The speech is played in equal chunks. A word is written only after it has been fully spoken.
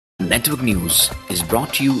Network News is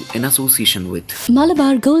brought to you in association with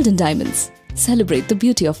Malabar Gold and Diamonds. Celebrate the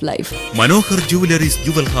beauty of life. Manohar Jewellery's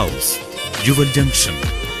Jewel House, Jewel Junction,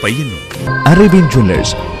 Payyanur. Arabian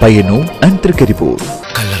Jewelers, Payyanur and Trikkaripur.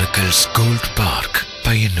 Kalarakal's Gold Park,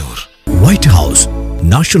 Payyanur. White House,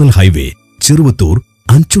 National Highway, Chiruvuttur,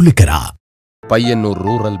 Anchulikara. Payyanur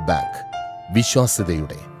Rural Bank.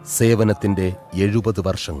 വിശ്വാസ്യതയുടെ സേവനത്തിന്റെ 70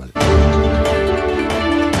 വർഷങ്ങൾ.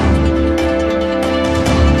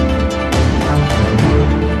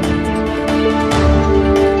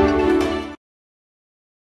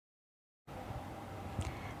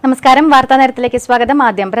 നമസ്കാരം, വാർത്താ നേരത്തിലേക്ക് സ്വാഗതം.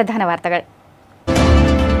 ആദ്യം പ്രധാന വാർത്തകൾ.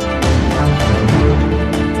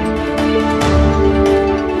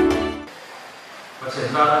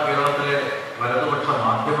 കേരളത്തിലെ വലതുപക്ഷ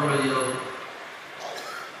മാധ്യമങ്ങൾ ചെയ്തത്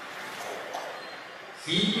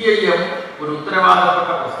CPIM ഒരു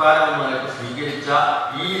ഉത്തരവാദപ്പെട്ട പ്രസ്ഥാനം എന്ന നിലയ്ക്ക് സ്വീകരിച്ച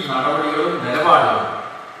ഈ നടപടികളും നിലപാടുകളും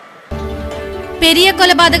പെരിയ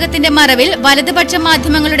കൊലപാതകത്തിന്റെ മറവിൽ വലതുപക്ഷ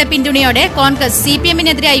മാധ്യമങ്ങളുടെ പിന്തുണയോടെ കോൺഗ്രസ്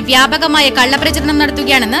CPM-നെതിരായി വ്യാപകമായ കള്ളപ്രചരണം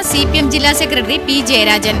നടത്തുകയാണെന്ന് CPM ജില്ലാ സെക്രട്ടറി P.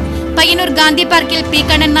 ജയരാജൻ. പയ്യന്നൂർ ഗാന്ധി പാർക്കിൽ P.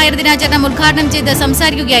 കണ്ണൻ നായർ ദിനാചരണം ഉദ്ഘാടനം ചെയ്ത്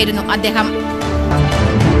സംസാരിക്കുകയായിരുന്നു അദ്ദേഹം.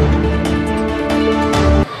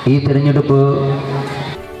 ഈ തെരഞ്ഞെടുപ്പ്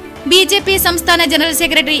BJP സംസ്ഥാന ജനറൽ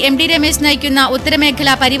സെക്രട്ടറി MD രമേശ് നയിക്കുന്ന ഉത്തരമേഖല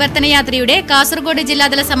പരിവർത്തന യാത്രയുടെ കാസർഗോഡ്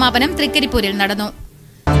ജില്ലാതല സമാപനം തൃക്കരിപ്പൂരിൽ നടന്നു.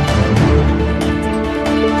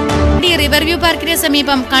 റിവർവ്യൂ പാർക്കിന്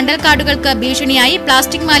സമീപം കണ്ടൽക്കാടുകൾക്ക് ഭീഷണിയായി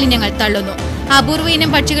പ്ലാസ്റ്റിക് മാലിന്യങ്ങൾ തള്ളുന്നു. അപൂർവ ഇനം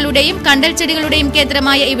പക്ഷികളുടെയും കണ്ടൽ ചെടികളുടെയും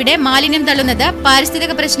കേന്ദ്രമായ ഇവിടെ മാലിന്യം തള്ളുന്നത്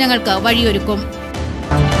പാരിസ്ഥിതിക പ്രശ്നങ്ങൾക്ക് വഴിയൊരുക്കും.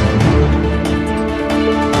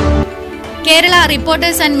 Kerala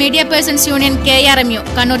reporters and media persons union KRMU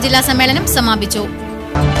Kannur ജില്ലാ സമ്മേളനം സമാപിച്ചു.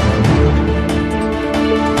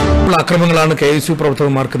 ആക്രമണങ്ങളാണ് KSU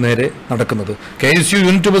പ്രവർത്തകന്മാർക്ക് നേരെ നടക്കുന്നത്. KSU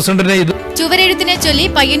യൂണിറ്റ് പ്രസിഡന്റിനെ ചുവരെഴുത്തിനെ ചൊല്ലി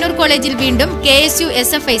പയ്യന്നൂർ കോളേജിൽ വീണ്ടും KSU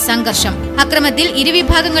SFI സംഘർഷം. അക്രമത്തിൽ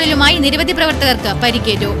ഇരുവിഭാഗങ്ങളിലുമായി നിരവധി പ്രവർത്തകർക്ക്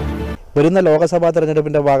പരിക്കേറ്റു. വരുന്ന ലോക്സഭാ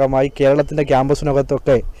തെരഞ്ഞെടുപ്പിന്റെ ഭാഗമായി കേരളത്തിന്റെ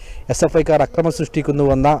ക്യാമ്പസിനകത്തൊക്കെ SFIക്കാർ അക്രമം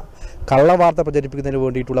സൃഷ്ടിക്കുന്നുവെന്ന കള്ളവാർത്ത പ്രചരിപ്പിക്കുന്നതിന്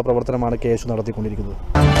വേണ്ടിയിട്ടുള്ള പ്രവർത്തനമാണ് KSU നടത്തിക്കൊണ്ടിരിക്കുന്നത്.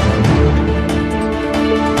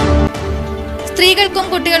 സ്ത്രീകൾക്കും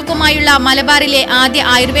കുട്ടികൾക്കുമായുള്ള മലബാറിലെ ആദ്യ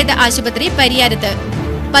ആയുർവേദ ആശുപത്രി പരിയാരത്ത്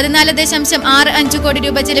 14.65 കോടി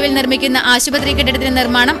രൂപ ചെലവിൽ നിർമ്മിക്കുന്ന ആശുപത്രി കെട്ടിടത്തിന്റെ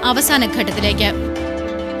നിർമ്മാണം അവസാന ഘട്ടത്തിലേക്ക്.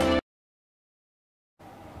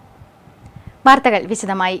 വാർത്തകൾ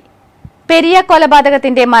വിശദമായി. പെരിയ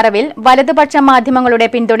കൊലപാതകത്തിന്റെ മറവിൽ വലതുപക്ഷ മാധ്യമങ്ങളുടെ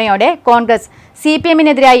പിന്തുണയോടെ കോൺഗ്രസ്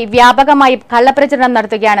CPM-നെതിരായി വ്യാപകമായി കള്ളപ്രചരണം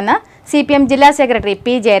നടത്തുകയാണെന്ന് CPM ജില്ലാ സെക്രട്ടറി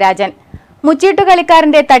P. ജയരാജൻ.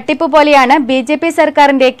 മുച്ചീട്ടുകളിക്കാരന്റെ തട്ടിപ്പ് പോലെയാണ് BJP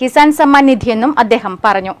സർക്കാരിന്റെ കിസാൻ സമ്മാൻ നിധിയെന്നും അദ്ദേഹം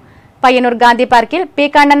പറഞ്ഞു. പയ്യന്നൂർ ഗാന്ധി പാർക്കിൽ P.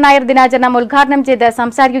 കണ്ണൻ നായർ ദിനാചരണം ഉദ്ഘാടനം ചെയ്ത്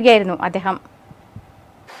സംസാരിക്കുകയായിരുന്നു അദ്ദേഹം.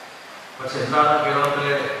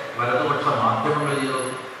 കേരളത്തിലെ വലതുപക്ഷ മാധ്യമങ്ങൾ ചെയ്തത്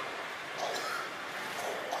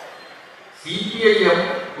CPIM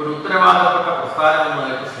ഒരു ഉത്തരവാദപ്പെട്ട പ്രസ്ഥാനം എന്ന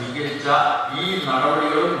നിലയ്ക്ക് സ്വീകരിച്ച ഈ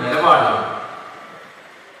നടപടികളും നിലപാടുകളും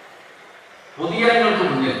പൊതുജനങ്ങൾക്ക്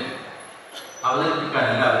മുന്നിൽ അവതരിപ്പിക്കാൻ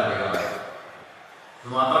എല്ലാവരും തയ്യാറായി. ഇത്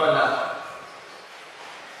മാത്രമല്ല,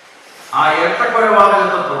 ആ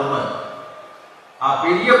ഇരട്ടക്കൊലപാതകത്തെ തുടർന്ന് ആ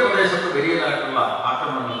പെരിയ പ്രദേശത്ത് വലിയ നിലക്കുള്ള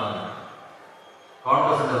ആക്രമണങ്ങളാണ്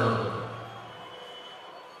കോൺഗ്രസിന്റെ നേതൃത്വം.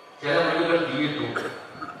 ചില വീടുകൾ തീയിട്ടു.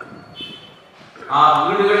 ആ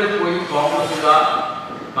വീടുകളിൽ പോയി കോൺഗ്രസുകാർ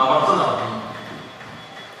കവർച്ച നടത്തി,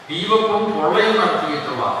 തീവപ്പും കൊള്ളയും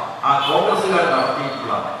നടത്തിയിട്ടുള്ള ആ കോൺഗ്രസുകാർ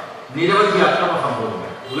നടത്തിയിട്ടുള്ള നിരവധി അക്രമ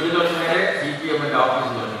സംഭവങ്ങൾ വീടുകൾക്ക് നേരെ, CPM-ന്റെ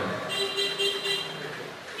ഓഫീസുകൾക്ക് നേരെ.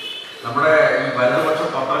 നമ്മുടെ ഈ വലതുപക്ഷ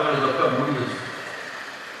പത്രങ്ങൾ ഇതൊക്കെ മൂടി വെച്ചു.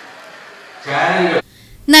 ചാനലുകൾ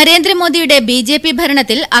നരേന്ദ്രമോദിയുടെ BJP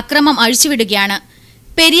ഭരണത്തിൽ അക്രമം അഴിച്ചുവിടുകയാണ്.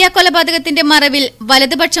 പെരിയ കൊലപാതകത്തിന്റെ മറവിൽ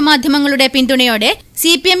വലതുപക്ഷ മാധ്യമങ്ങളുടെ പിന്തുണയോടെ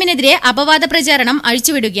CPM-നെതിരെ അപവാദ പ്രചാരണം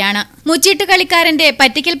അഴിച്ചുവിടുകയാണ്. മുച്ചീട്ട് കളിക്കാരന്റെ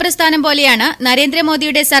പറ്റിക്കൽ പ്രസ്ഥാനം പോലെയാണ്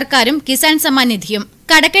നരേന്ദ്രമോദിയുടെ സർക്കാരും കിസാൻ സമ്മാൻ നിധിയും.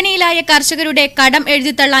 കടക്കണിയിലായ കർഷകരുടെ കടം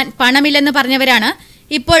എഴുതിത്തള്ളാൻ പണമില്ലെന്ന് പറഞ്ഞവരാണ്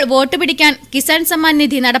ഇപ്പോൾ വോട്ട് പിടിക്കാൻ കിസാൻ സമ്മാൻ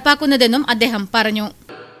നിധി നടപ്പാക്കുന്നതെന്നും അദ്ദേഹം പറഞ്ഞു.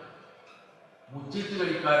 മുച്ചീട്ട്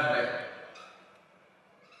കളിക്കാരുടെ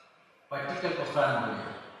പറ്റിക്കൽ പ്രസ്ഥാനം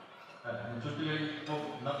പോലെയാണ്. മുച്ചീട്ട് കളി ഇപ്പോൾ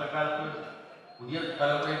ഇന്നത്തെ കാലത്ത് പുതിയ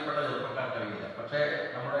തലമുറയിൽപ്പെട്ട ചെറുപ്പക്കാർക്കറിയില്ല. പക്ഷേ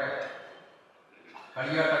നമ്മുടെ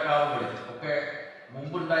കളിയാട്ടക്കാവുകളിൽ ഒക്കെ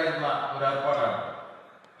മുമ്പുണ്ടായിരുന്ന ഒരു ഏർപ്പാടാണ്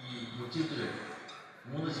ഈ മുച്ചീട്ട് കളി.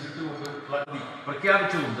 3 സീറ്റ് കൊണ്ട്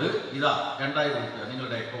പ്രഖ്യാപിച്ചുകൊണ്ട് ഇതാ 2000 രൂപ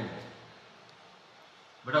നിങ്ങളുടെ അക്കൗണ്ട്.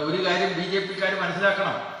 ഇവിടെ ഒരു കാര്യം BJP-ക്കാർ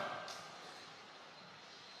മനസ്സിലാക്കണം.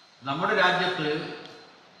 നമ്മുടെ രാജ്യത്ത്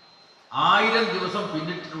 1000 ദിവസം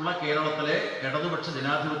പിന്നിട്ടിട്ടുള്ള കേരളത്തിലെ ഇടതുപക്ഷ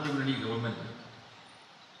ജനാധിപത്യ മുന്നണി ഗവൺമെന്റ്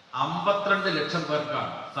 52 ലക്ഷം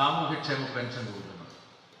പേർക്കാണ് സാമൂഹ്യക്ഷേമ പെൻഷൻ കൊടുക്കുന്നത്.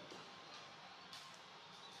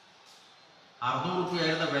 600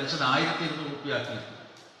 രൂപയായിരുന്ന പെൻഷൻ 1200 രൂപയാക്കി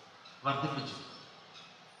വർദ്ധിപ്പിച്ചു.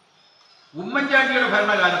 ഉമ്മൻചാണ്ടിയുടെ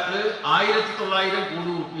ഭരണകാലത്ത് 1900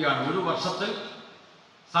 കോടി രൂപയാണ് ഒരു വർഷത്തിൽ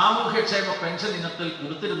സാമൂഹ്യക്ഷേമ പെൻഷൻ ഇനത്തിൽ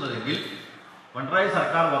കൊടുത്തിരുന്നതെങ്കിൽ പിണറായി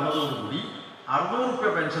സർക്കാർ വന്നതോടുകൂടി 600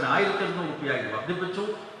 രൂപ പെൻഷൻ 1200 രൂപയായി വർദ്ധിപ്പിച്ചു.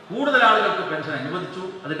 കൂടുതൽ ആളുകൾക്ക് പെൻഷൻ അനുവദിച്ചു.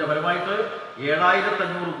 അതിന്റെ ഫലമായിട്ട്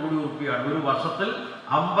 7500 കോടി രൂപയാണ് ഒരു വർഷത്തിൽ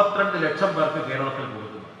 52 ലക്ഷം പേർക്ക് കേരളത്തിൽ കൊടുക്കുന്നത്.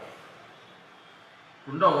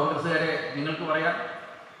 ഉണ്ടോ കോൺഗ്രസുകാരെ നിങ്ങൾക്ക് പറയാൻ?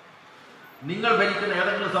 നിങ്ങൾ ഭരിക്കുന്ന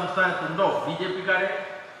ഏതെങ്കിലും സംസ്ഥാനത്തുണ്ടോ BJP-ക്കാരെ?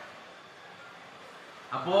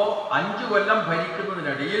 അപ്പോ 5 കൊല്ലം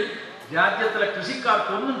ഭരിക്കുന്നതിനിടയിൽ രാജ്യത്തിലെ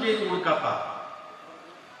കൃഷിക്കാർക്കൊന്നും ചെയ്തു കൊടുക്കാത്ത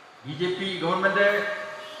BJP ഗവൺമെന്റ്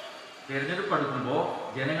തെരഞ്ഞെടുപ്പ് എടുക്കുമ്പോൾ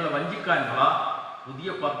ജനങ്ങളെ വഞ്ചിക്കാനുള്ള പുതിയ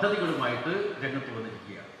പദ്ധതികളുമായിട്ട് രംഗത്ത്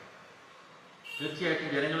വന്നിരിക്കുകയാണ്. തീർച്ചയായിട്ടും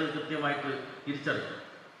ജനങ്ങൾ കൃത്യമായിട്ട് തിരിച്ചറിയും.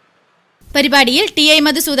 പരിപാടിയിൽ TI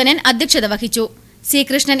മധുസൂദനൻ അധ്യക്ഷത വഹിച്ചു. C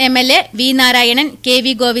Krishnan MLA, V Narayanan, KV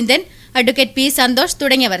Govindan, advocate P Santhosh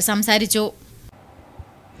തുടങ്ങിയവർ സംസാരിച്ചു.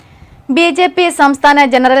 BJP സംസ്ഥാന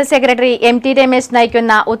ജനറൽ സെക്രട്ടറി MT രമേശ്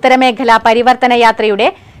നയിക്കുന്ന ഉത്തരമേഖല പരിവർത്തന യാത്രയുടെ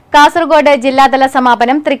കാസർഗോഡ് ജില്ലാതല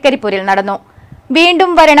സമാപനം തൃക്കരിപ്പൂരിൽ നടന്നു.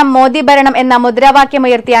 വീണ്ടും വരണം മോദി ഭരണം എന്ന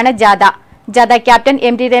മുദ്രാവാക്യമുയർത്തിയാണ് ജാഥ. ജാഥ ക്യാപ്റ്റൻ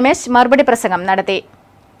MT രമേശ് മറുപടി പ്രസംഗം നടത്തി.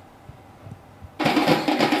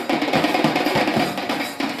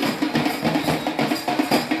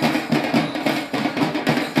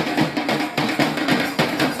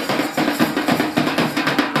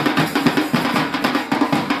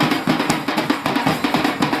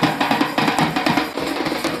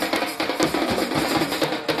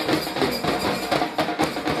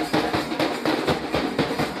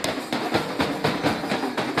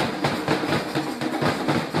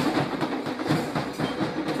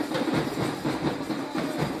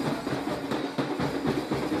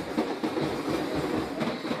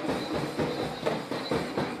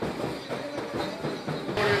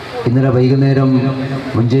 ഇന്നലെ വൈകുന്നേരം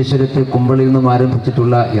മഞ്ചേശ്വരത്തെ കുമ്പളിൽ നിന്നും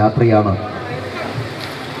ആരംഭിച്ചിട്ടുള്ള യാത്രയാണ്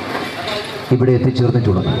ഇവിടെ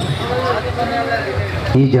എത്തിച്ചേർന്നിട്ടുള്ളത്.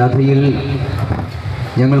 ഈ ജാഥയിൽ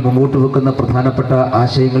ഞങ്ങൾ മുമ്പോട്ട് വെക്കുന്ന പ്രധാനപ്പെട്ട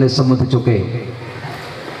ആശയങ്ങളെ സംബന്ധിച്ചൊക്കെ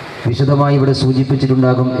വിശദമായി ഇവിടെ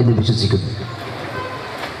സൂചിപ്പിച്ചിട്ടുണ്ടാകും എന്ന് വിശ്വസിക്കുന്നു.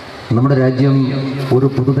 നമ്മുടെ രാജ്യം ഒരു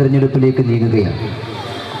പൊതു തെരഞ്ഞെടുപ്പിലേക്ക് നീങ്ങുകയാണ്.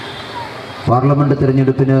 പാർലമെന്റ്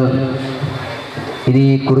തെരഞ്ഞെടുപ്പിന് ഇനി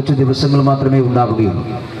കുറച്ച് ദിവസങ്ങൾ മാത്രമേ ഉണ്ടാവുകയുള്ളൂ.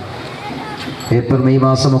 ഏപ്രിൽ മെയ്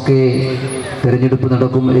മാസമൊക്കെ തിരഞ്ഞെടുപ്പ്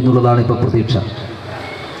നടക്കും എന്നുള്ളതാണ് ഇപ്പോൾ പ്രതീക്ഷ.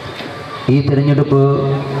 ഈ തിരഞ്ഞെടുപ്പ്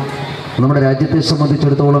നമ്മുടെ രാജ്യത്തെ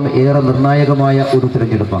സംബന്ധിച്ചിടത്തോളം ഏറെ നിർണായകമായ ഒരു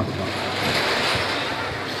തിരഞ്ഞെടുപ്പാണ്.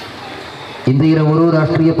 ഇന്ത്യയിലെ ഓരോ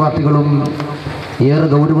രാഷ്ട്രീയ പാർട്ടികളും ഏറെ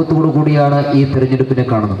ഗൗരവത്തോടു കൂടിയാണ് ഈ തിരഞ്ഞെടുപ്പിനെ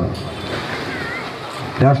കാണുന്നത്.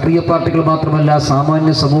 രാഷ്ട്രീയ പാർട്ടികൾ മാത്രമല്ല,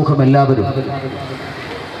 സാമാന്യ സമൂഹം എല്ലാവരും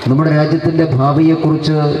നമ്മുടെ രാജ്യത്തിൻ്റെ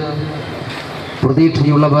ഭാവിയെക്കുറിച്ച്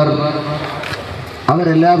പ്രതീക്ഷയുള്ളവർ,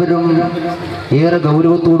 അവരെല്ലാവരും ഏറെ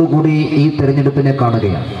ഗൗരവത്തോടു കൂടി ഈ തിരഞ്ഞെടുപ്പിനെ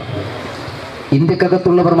കാണുകയാണ്.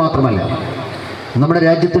 ഇന്ത്യക്കകത്തുള്ളവർ മാത്രമല്ല, നമ്മുടെ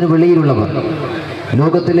രാജ്യത്തിന് വെളിയിലുള്ളവർ,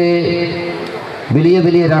 ലോകത്തിലെ വലിയ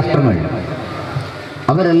വലിയ രാഷ്ട്രങ്ങൾ,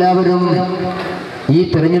 അവരെല്ലാവരും ഈ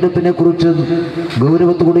തിരഞ്ഞെടുപ്പിനെ കുറിച്ച്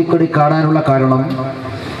ഗൗരവത്തോടു കൂടി കാണാനുള്ള കാരണം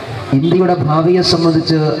ഇന്ത്യയുടെ ഭാവിയെ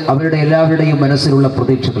സംബന്ധിച്ച് അവരുടെ എല്ലാവരുടെയും മനസ്സിലുള്ള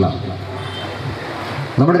പ്രതീക്ഷകളാണ്.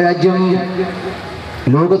 നമ്മുടെ രാജ്യം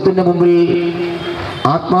ലോകത്തിൻ്റെ മുമ്പിൽ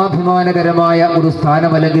ആത്മാഭിമാനകരമായ ഒരു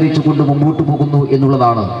സ്ഥാനം അലങ്കരിച്ചുകൊണ്ട് മുമ്പോട്ട് പോകുന്നു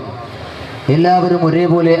എന്നുള്ളതാണ് എല്ലാവരും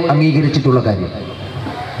ഒരേപോലെ അംഗീകരിച്ചിട്ടുള്ള കാര്യം.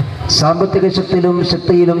 സാമ്പത്തിക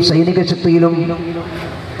ശക്തിയിലും സൈനിക ശക്തിയിലും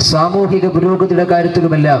സാമൂഹിക പുരോഗതിയുടെ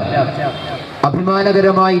കാര്യത്തിലുമെല്ലാം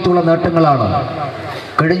അഭിമാനകരമായിട്ടുള്ള നേട്ടങ്ങളാണ്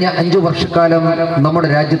കഴിഞ്ഞ 5 വർഷക്കാലം നമ്മുടെ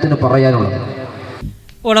രാജ്യത്തിന് പറയാനുള്ളത്.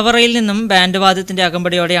 ഒളവറയിൽ നിന്നും ബാൻഡ് വാദ്യത്തിന്റെ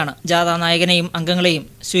അകമ്പടിയോടെയാണ് ജാഥാ നായകനെയും അംഗങ്ങളെയും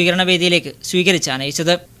സ്വീകരണവേദിയിലേക്ക്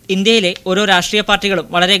സ്വീകരിച്ചാനയിച്ചത്. ഇന്ത്യയിലെ ഓരോ രാഷ്ട്രീയ പാർട്ടികളും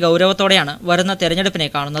വളരെ ഗൗരവത്തോടെയാണ് വരുന്ന തെരഞ്ഞെടുപ്പിനെ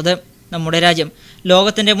കാണുന്നത്. നമ്മുടെ രാജ്യം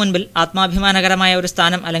ലോകത്തിന്റെ മുൻപിൽ ആത്മാഭിമാനകരമായ ഒരു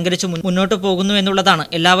സ്ഥാനം അലങ്കരിച്ചു മുന്നോട്ടു പോകുന്നു എന്നുള്ളതാണ്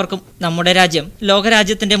എല്ലാവർക്കും. നമ്മുടെ രാജ്യം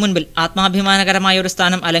ലോകരാജ്യത്തിന്റെ മുൻപിൽ ആത്മാഭിമാനകരമായ ഒരു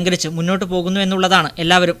സ്ഥാനം അലങ്കരിച്ച് മുന്നോട്ടു പോകുന്നു എന്നുള്ളതാണ്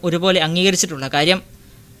എല്ലാവരും ഒരുപോലെ അംഗീകരിച്ചിട്ടുള്ള കാര്യം.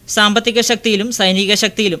 സാമ്പത്തിക ശക്തിയിലും സൈനിക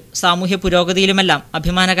ശക്തിയിലും സാമൂഹ്യ പുരോഗതിയിലുമെല്ലാം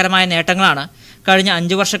അഭിമാനകരമായ നേട്ടങ്ങളാണ് കഴിഞ്ഞ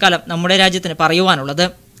 5 വർഷക്കാലം നമ്മുടെ രാജ്യത്തിന് പറയുവാനുള്ളത്.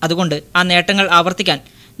 അതുകൊണ്ട് ആ നേട്ടങ്ങൾ ആവർത്തിക്കാൻ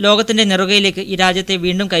ലോകത്തിന്റെ നെറുകയിലേക്ക് ഈ രാജ്യത്തെ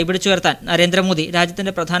വീണ്ടും കൈപിടിച്ചുയർത്താൻ നരേന്ദ്രമോദി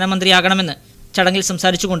രാജ്യത്തിന്റെ പ്രധാനമന്ത്രിയാകണമെന്ന് ചടങ്ങിൽ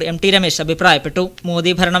സംസാരിച്ചുകൊണ്ട് MT രമേശ് അഭിപ്രായപ്പെട്ടു.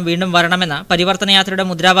 മോദി ഭരണം വീണ്ടും വരണമെന്ന പരിവർത്തനയാത്രയുടെ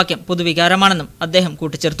മുദ്രാവാക്യം പൊതുവികാരമാണെന്നും അദ്ദേഹം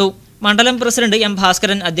കൂട്ടിച്ചേർത്തു. മണ്ഡലം പ്രസിഡന്റ് M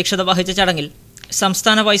ഭാസ്കരൻ അധ്യക്ഷത വഹിച്ച ചടങ്ങിൽ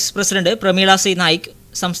സംസ്ഥാന vice president Prameela C Naik,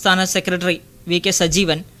 സംസ്ഥാന സെക്രട്ടറി VK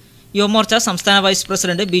സജീവൻ, യുവമോർച്ച സംസ്ഥാന vice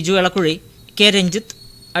president Biju Elakkuzhi, K Ranjith,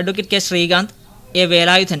 advocate K Srikanth, A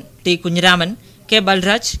Velayudhan, T Kunhiraman, K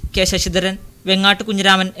Balraj, K Sasidharan, Vengattu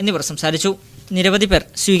Kunhiraman എന്നിവർ സംസാരിച്ചു. നിരവധി പേർ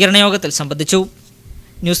സ്വീകരണയോഗത്തിൽ സംബന്ധിച്ചു.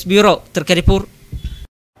 News bureau, Trikaripur.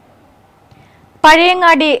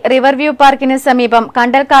 Pazhayangadi riverview പാർക്കിന് സമീപം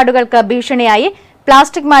കണ്ടൽക്കാടുകൾക്ക് ഭീഷണിയായി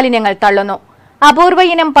പ്ലാസ്റ്റിക് മാലിന്യങ്ങൾ തള്ളുന്നു. അപൂർവ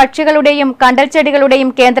ഇനം പക്ഷികളുടെയും കണ്ടൽച്ചെടികളുടെയും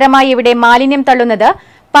കേന്ദ്രമായി ഇവിടെ മാലിന്യം തള്ളുന്നത്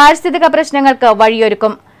പാരിസ്ഥിതിക പ്രശ്നങ്ങൾക്ക്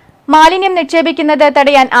വഴിയൊരുക്കും. മാലിന്യം നിക്ഷേപിക്കുന്നത്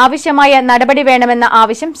തടയാൻ ആവശ്യമായ നടപടി വേണമെന്ന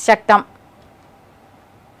ആവശ്യം ശക്തം.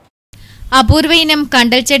 അപൂർവ ഇനം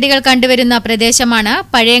കണ്ടൽച്ചെടികൾ കണ്ടുവരുന്ന പ്രദേശമാണ്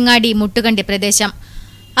പഴയങ്ങാടി മുട്ടുകണ്ടി പ്രദേശം.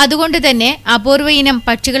 അതുകൊണ്ട് തന്നെ അപൂർവ ഇനം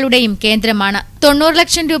പക്ഷികളുടെയും കേന്ദ്രമാണ്. 90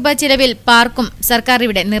 ലക്ഷം രൂപ ചിലവിൽ പാർക്കും സർക്കാർ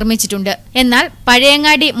ഇവിടെ നിർമ്മിച്ചിട്ടുണ്ട്. എന്നാൽ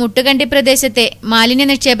പഴയങ്ങാടി മുട്ടുകണ്ടി പ്രദേശത്തെ മാലിന്യ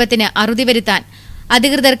നിക്ഷേപത്തിന് അറുതി വരുത്താൻ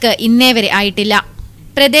അധികൃതർക്ക് ഇന്നേവരെ ആയിട്ടില്ല.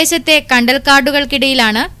 പ്രദേശത്തെ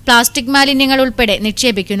കണ്ടൽക്കാടുകൾക്കിടയിലാണ് പ്ലാസ്റ്റിക് മാലിന്യങ്ങൾ ഉൾപ്പെടെ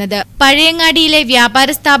നിക്ഷേപിക്കുന്നത്. പഴയങ്ങാടിയിലെ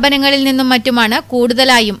വ്യാപാര സ്ഥാപനങ്ങളിൽ നിന്നും മറ്റുമാണ്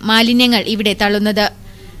കൂടുതലായും മാലിന്യങ്ങൾ ഇവിടെ തള്ളുന്നത്.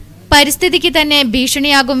 പരിസ്ഥിതിക്ക് തന്നെ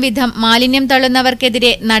ഭീഷണിയാകും വിധം മാലിന്യം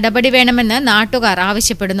തള്ളുന്നവർക്കെതിരെ നടപടി വേണമെന്ന് നാട്ടുകാർ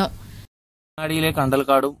ആവശ്യപ്പെടുന്നു. പഴയങ്ങാടിയിലെ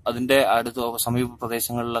കണ്ടൽക്കാടും അതിന്റെ അടുത്ത സമീപ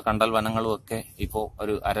പ്രദേശങ്ങളിലുള്ള കണ്ടൽ വനങ്ങളും ഒക്കെ ഇപ്പോൾ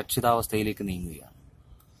ഒരു അരക്ഷിതാവസ്ഥയിലേക്ക് നീങ്ങുകയാണ്.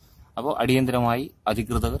 അപ്പോൾ അടിയന്തരമായി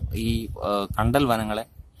അധികൃതർ ഈ കണ്ടൽ വനങ്ങളെ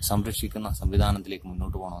സംരക്ഷിക്കുന്ന സംവിധാനത്തിലേക്ക്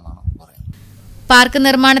മുന്നോട്ട് പോകണമെന്നാണ് പറയുന്നത്. പാർക്ക്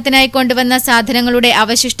നിർമ്മാണത്തിനായി കൊണ്ടുവന്ന സാധനങ്ങളുടെ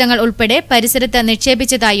അവശിഷ്ടങ്ങൾ ഉൾപ്പെടെ പരിസരത്ത്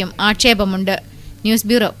നിക്ഷേപിച്ചതായും ആക്ഷേപമുണ്ട്. News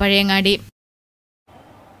bureau, Pazhayangadi.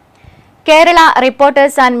 Kerala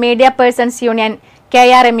reporters and media persons union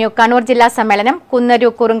KRMU Kannur ജില്ലാ സമ്മേളനം കുന്നരു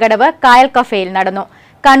കുറുങ്കടവ് കായൽ കഫേയിൽ നടന്നു.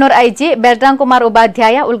 കണ്ണൂർ IG ബൽറാം കുമാർ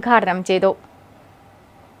ഉപാധ്യായ ഉദ്ഘാടനം ചെയ്തു.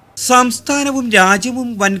 സംസ്ഥാനവും രാജ്യവും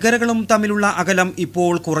വൻകരകളും തമ്മിലുള്ള അകലം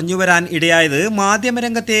ഇപ്പോൾ കുറഞ്ഞുവരാൻ ഇടയായത്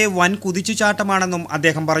മാധ്യമരംഗത്തെ വൻ കുതിച്ചുചാട്ടമാണെന്നും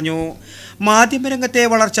അദ്ദേഹം പറഞ്ഞു. മാധ്യമരംഗത്തെ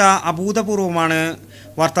വളർച്ച അഭൂതപൂർവമാണ്.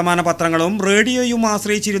 വർത്തമാന പത്രങ്ങളും റേഡിയോയും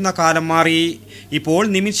ആശ്രയിച്ചിരുന്ന കാലം മാറി. ഇപ്പോൾ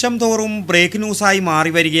നിമിഷം തോറും ബ്രേക്ക് ന്യൂസായി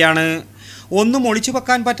മാറി വരികയാണ്. ഒന്നും ഒളിച്ചു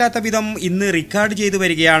വെക്കാൻ പറ്റാത്ത വിധം ഇന്ന് റെക്കോർഡ് ചെയ്തു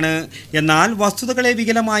വരികയാണ്. എന്നാൽ വസ്തുതകളെ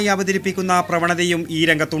വികലമായി അവതരിപ്പിക്കുന്ന പ്രവണതയും ഈ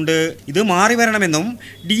രംഗത്തുണ്ട്. ഇത് മാറി വരണമെന്നും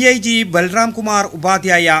DIG ബൽറാം കുമാർ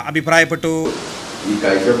ഉപാധ്യായ അഭിപ്രായപ്പെട്ടു.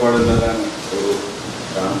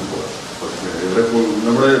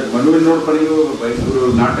 നമ്മുടെ മനുവിനോട് പറയുക ഒരു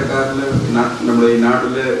നാട്ടുകാരില് നമ്മുടെ ഈ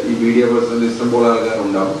നാട്ടില് ഈ മീഡിയ പേഴ്സൺ ഇഷ്ടം പോലെ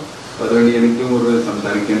ആൾക്കാരുണ്ടാവും. അതുകൊണ്ട് എനിക്കും ഒരു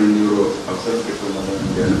സംസാരിക്കാൻ വേണ്ടി ഒരു അവസരം കിട്ടുന്നത്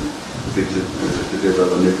വേണ്ടിയാണ്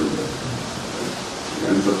വന്നിട്ടുണ്ട്.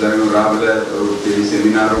 ഞാൻ സംസാരിക്കുന്ന രാവിലെ ഒരു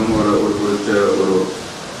സെമിനാറും കുറിച്ച് ഒരു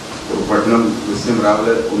പഠനം വിഷയം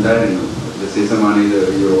രാവിലെ ഉണ്ടായിരുന്നു. വിശേഷമാണ് ഇത്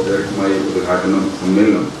ഈ ഔപചാരികമായി ഉദ്ഘാടനം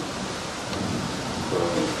സമ്മേളനം.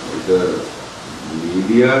 ഇത്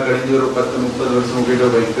മീഡിയ കഴിഞ്ഞ ഒരു 10-30 വർഷം നോക്കിയിട്ട്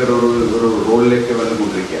ഭയങ്കര ഒരു റോളിലേക്ക്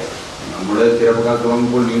വന്നുകൊണ്ടിരിക്കുക. നമ്മുടെ ചെറുപ്പക്കാർക്ക്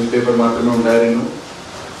വന്നപ്പോൾ ന്യൂസ് പേപ്പർ മാത്രമേ ഉണ്ടായിരുന്നു.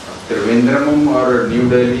 തിരുവനന്തപുരമും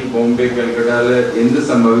ന്യൂഡൽഹി, ബോംബെ, കൽക്കട്ടയില് എന്ത്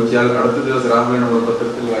സംഭവിച്ചാൽ അടുത്ത ദിവസം രാവിലെ നമ്മുടെ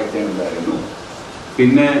പത്രത്തിൽ വായിക്കാനുണ്ടായിരുന്നു.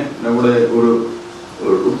 പിന്നെ നമ്മുടെ ഒരു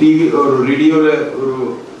TV ഒരു റേഡിയോയിലെ ഒരു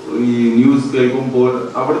ഈ ന്യൂസ് കേൾക്കുമ്പോൾ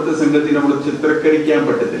അവിടുത്തെ സംഘത്തിൽ നമ്മൾ ചിത്രീകരിക്കാൻ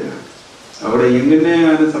പറ്റത്തില്ല. അവിടെ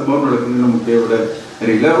എങ്ങനെയാണ് സംഭവം നടക്കുന്നത് നമുക്ക് ഇവിടെ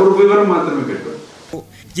അറിയില്ല. ഒരു വിവരം മാത്രമേ കിട്ടൂ.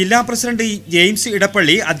 ജില്ലാ പ്രസിഡന്റ് ജെയിംസ്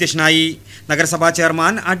ഇടപ്പള്ളി അധ്യക്ഷനായി. നഗരസഭാ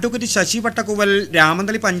chairman advocate Sasi Vattakkuval,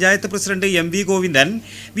 Ramanthali panchayat president MV Govindan,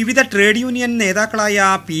 വിവിധ ട്രേഡ് യൂണിയൻ നേതാക്കളായ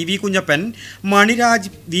PV Kunjappan,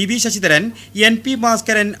 Maniraj, VV Sasidharan, NP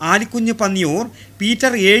Bhaskaran, ആലിക്കുഞ്ഞ് Panniyur,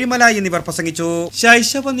 Peter Ezhimala എന്നിവർ പ്രസംഗിച്ചു.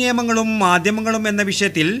 ശൈശവ നിയമങ്ങളും മാധ്യമങ്ങളും എന്ന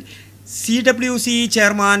വിഷയത്തിൽ CWC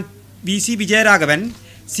chairman VC Vijayaraghavan,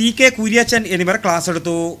 CK Kuriachan എന്നിവർ ക്ലാസ്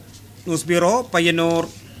എടുത്തു. News bureau, Payyanur.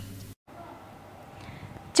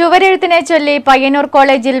 ചുവരെഴുത്തിനെ ചൊല്ലി പയ്യന്നൂർ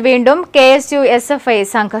കോളേജിൽ വീണ്ടും KSU SFI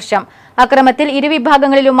സംഘർഷം. അക്രമത്തിൽ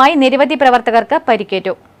ഇരുവിഭാഗങ്ങളിലുമായി നിരവധി പ്രവർത്തകർക്ക്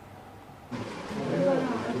പരിക്കേറ്റു.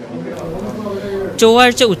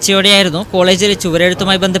 ചൊവ്വാഴ്ച ഉച്ചയോടെയായിരുന്നു കോളേജിലെ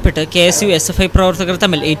ചുവരെഴുത്തുമായി ബന്ധപ്പെട്ട് KSU SFI പ്രവർത്തകർ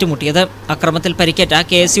തമ്മിൽ ഏറ്റുമുട്ടിയത്. അക്രമത്തിൽ പരിക്കേറ്റ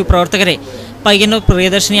KSU പ്രവർത്തകരെ പയ്യന്നൂർ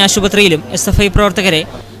പ്രിയദർശിനി ആശുപത്രിയിലും SFI പ്രവർത്തകരെ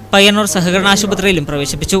പയ്യന്നൂർ സഹകരണ ആശുപത്രിയിലും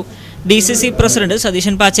പ്രവേശിപ്പിച്ചു. DCC പ്രസിഡന്റ്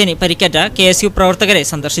സതീശൻ പാച്ചേനി പരിക്കേറ്റ KSU പ്രവർത്തകരെ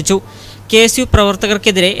സന്ദർശിച്ചു. KSU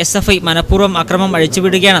പ്രവർത്തകർക്കെതിരെ SFI മനഃപൂർവ്വം അക്രമം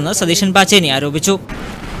അഴിച്ചുവിടുകയാണെന്ന് സതീശൻ പാച്ചേനി ആരോപിച്ചു.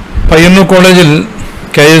 പയ്യന്നൂർ കോളേജിൽ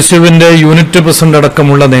KSUവിന്റെ യൂണിറ്റ് പ്രസിഡന്റ്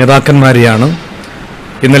അടക്കമുള്ള നേതാക്കന്മാരെയാണ്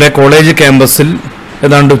ഇന്നലെ കോളേജ് ക്യാമ്പസിൽ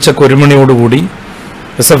ഏതാണ്ട് ഉച്ചയ്ക്ക് 1 മണിയോടുകൂടി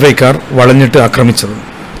SFIക്കാർ വളഞ്ഞിട്ട് ആക്രമിച്ചത്.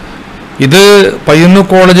 ഇത് പയ്യന്നൂർ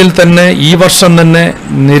കോളേജിൽ തന്നെ ഈ വർഷം തന്നെ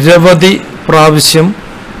നിരവധി പ്രാവശ്യം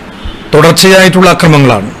തുടർച്ചയായിട്ടുള്ള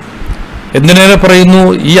അക്രമങ്ങളാണ്. എന്തിനേറെ പറയുന്നു,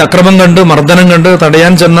 ഈ അക്രമം കണ്ട് മർദ്ദനം കണ്ട്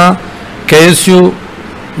തടയാൻ ചെന്ന KSU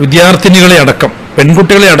വിദ്യാർത്ഥിനികളെ അടക്കം,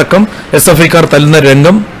 പെൺകുട്ടികളെ അടക്കം SFIക്കാർ തല്ലുന്ന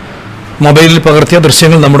രംഗം മൊബൈലിൽ പകർത്തിയ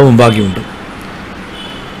ദൃശ്യങ്ങൾ നമ്മുടെ മുമ്പാകെയുണ്ട്.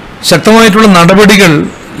 ശക്തമായിട്ടുള്ള നടപടികൾ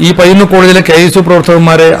ഈ പയ്യന്നൂർ കോളേജിലെ KSU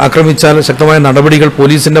പ്രവർത്തകന്മാരെ ആക്രമിച്ചാൽ ശക്തമായ നടപടികൾ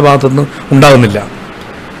പോലീസിന്റെ ഭാഗത്തുനിന്ന് ഉണ്ടാകുന്നില്ല.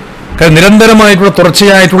 നിരന്തരമായിട്ടുള്ള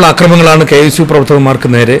തുടർച്ചയായിട്ടുള്ള ആക്രമണങ്ങളാണ് KSU പ്രവർത്തകന്മാർക്ക്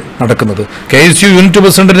നേരെ നടക്കുന്നത്. KSU യൂണിറ്റ്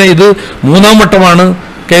പ്രസിഡന്റിനെ ഇത് 3-ാം വട്ടമാണ്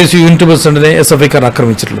KSU യൂണിറ്റ് പ്രസിഡന്റിനെ SFIക്കാർ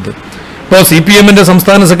ആക്രമിച്ചിട്ടുള്ളത്. ഇപ്പോൾ CPMന്റെ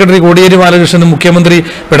സംസ്ഥാന സെക്രട്ടറി കോടിയേരി ബാലകൃഷ്ണനും മുഖ്യമന്ത്രി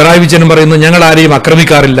പിണറായി വിജയനും പറയുന്നത് ഞങ്ങൾ ആരെയും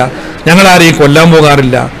ആക്രമിക്കാറില്ല, ഞങ്ങൾ ആരെയും കൊല്ലാൻ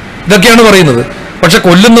പോകാറില്ല, ഇതൊക്കെയാണ് പറയുന്നത്. പക്ഷെ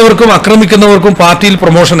കൊല്ലുന്നവർക്കും ആക്രമിക്കുന്നവർക്കും പാർട്ടിയിൽ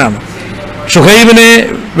പ്രൊമോഷനാണ്. ഷുഹൈബിനെ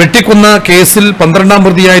വെട്ടിക്കൊന്ന കേസിൽ 12-ാം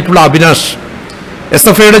പ്രതിയായിട്ടുള്ള അഭിനാഷ്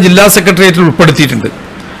SFIയുടെ ജില്ലാ സെക്രട്ടേറിയറ്റിൽ ഉൾപ്പെടുത്തിയിട്ടുണ്ട്.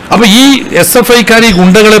 അപ്പോൾ ഈ SFIക്കാർ ഈ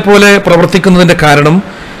ഗുണ്ടകളെ പോലെ പ്രവർത്തിക്കുന്നതിൻ്റെ കാരണം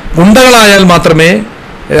ഗുണ്ടകളായാൽ മാത്രമേ,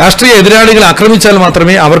 രാഷ്ട്രീയ എതിരാളികളെ ആക്രമിച്ചാൽ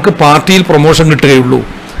മാത്രമേ അവർക്ക് പാർട്ടിയിൽ പ്രൊമോഷൻ കിട്ടുകയുള്ളൂ.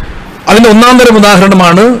 അതിൻ്റെ ഒന്നാം തരം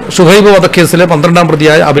ഉദാഹരണമാണ് ഷുഹൈബ് വധക്കേസിലെ 12-ാം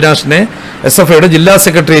പ്രതിയായ അഭിനാഷിനെ SFIയുടെ ജില്ലാ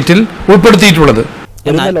സെക്രട്ടേറിയറ്റിൽ ഉൾപ്പെടുത്തിയിട്ടുള്ളത്.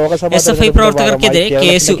 എന്നാൽ SFI പ്രവർത്തകർക്കെതിരെ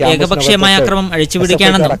KSU ഏകപക്ഷീയമായ അക്രമം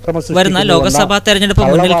അഴിച്ചുവിടുകയാണെന്നും വരുന്ന ലോക്സഭാ തെരഞ്ഞെടുപ്പ്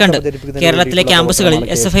മുന്നിൽ കണ്ട് കേരളത്തിലെ ക്യാമ്പസുകളിൽ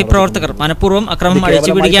SFI പ്രവർത്തകർ മനഃപൂർവ്വം അക്രമം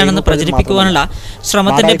അഴിച്ചുവിടുകയാണെന്ന് പ്രചരിപ്പിക്കുവാനുള്ള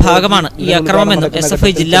ശ്രമത്തിന്റെ ഭാഗമാണ് ഈ അക്രമമെന്നും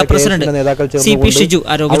SFI ജില്ലാ പ്രസിഡന്റ് CP ഷിജു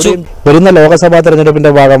ആരോപിച്ചു. വരുന്ന ലോക്സഭാ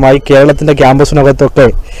തെരഞ്ഞെടുപ്പിന്റെ ഭാഗമായി കേരളത്തിന്റെ ക്യാമ്പസിനകത്തൊക്കെ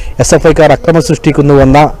SFIക്കാർ അക്രമം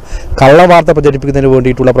സൃഷ്ടിക്കുന്നുവെന്ന കള്ളവാർത്ത പ്രചരിപ്പിക്കുന്നതിന്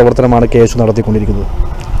വേണ്ടിയിട്ടുള്ള പ്രവർത്തനമാണ് KSU നടത്തിക്കൊണ്ടിരിക്കുന്നത്.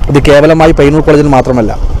 ഇത് കേവലമായി പയ്യന്നൂർ കോളേജിൽ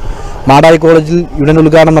മാത്രമല്ല, മാടായി കോളേജിൽ യൂണിയൻ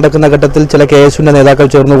ഉദ്ഘാടനം നടക്കുന്ന ഘട്ടത്തിൽ ചില KSUവിൻ്റെ നേതാക്കൾ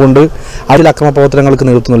ചേർന്നുകൊണ്ട് അതിൽ അക്രമ പ്രവർത്തനങ്ങൾക്ക്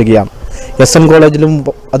നേതൃത്വം നൽകുകയാണ്. SN കോളേജിലും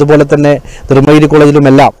അതുപോലെ തന്നെ നിർമ്മയിരി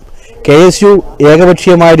കോളേജിലുമെല്ലാം KSU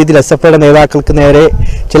ഏകപക്ഷീയമായ രീതിയിൽ SFIയുടെ നേതാക്കൾക്ക് നേരെ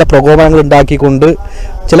ചില പ്രകോപനങ്ങൾ ഉണ്ടാക്കിക്കൊണ്ട്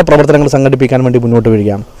ചില പ്രവർത്തനങ്ങൾ സംഘടിപ്പിക്കാൻ വേണ്ടി മുന്നോട്ട്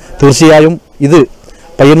വരികയാണ്. തീർച്ചയായും ഇത്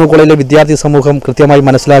പയ്യന്നൂർ കോളേജിലെ വിദ്യാർത്ഥി സമൂഹം കൃത്യമായി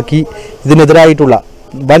മനസ്സിലാക്കി ഇതിനെതിരായിട്ടുള്ള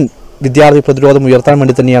വൻ വിദ്യാർത്ഥി പ്രതിരോധം ഉയർത്താൻ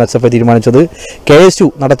വേണ്ടി തന്നെയാണ് SFI തീരുമാനിച്ചത്. KSU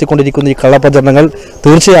നടത്തിക്കൊണ്ടിരിക്കുന്ന ഈ കള്ളപ്രചരണങ്ങൾ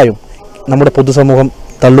തീർച്ചയായും നമ്മുടെ പൊതുസമൂഹം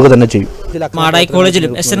തള്ളുക തന്നെ ചെയ്യും. മാടായി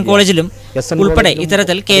കോളേജിലും SN കോളേജിലും ഉൾപ്പെടെ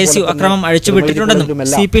ഇത്തരത്തിൽ KSU അക്രമം അഴിച്ചുവിട്ടിട്ടുണ്ടെന്നും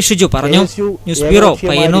CP ഷിജു പറഞ്ഞു. News bureau,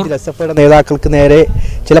 Payyanur. SFIയുടെ നേതാക്കൾക്ക് നേരെ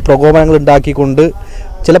ചില പ്രകോപനങ്ങൾ ഉണ്ടാക്കിക്കൊണ്ട്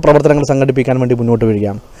ചില പ്രവർത്തനങ്ങൾ സംഘടിപ്പിക്കാൻ വേണ്ടി മുന്നോട്ട്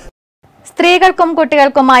വരികയാണ്. സ്ത്രീകൾക്കും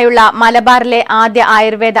കുട്ടികൾക്കുമായുള്ള മലബാറിലെ ആദ്യ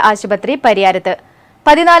ആയുർവേദ ആശുപത്രി പരിയാരത്ത്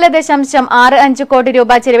 14.65 കോടി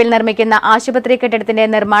രൂപ ചെലവിൽ നിർമ്മിക്കുന്ന ആശുപത്രി കെട്ടിടത്തിന്റെ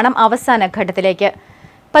നിർമ്മാണം അവസാന ഘട്ടത്തിലേക്ക്.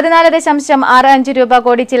 14.65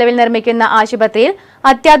 കോടി ചെലവിൽ നിർമ്മിക്കുന്ന ആശുപത്രിയിൽ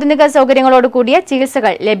അത്യാധുനിക സൗകര്യങ്ങളോടുകൂടിയ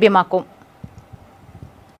ചികിത്സകൾ ലഭ്യമാക്കും.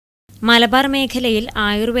 മലബാർ മേഖലയിൽ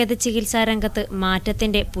ആയുർവേദ ചികിത്സാ രംഗത്ത്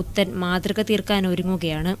മാറ്റത്തിന്റെ പുത്തൻ മാതൃക തീർക്കാൻ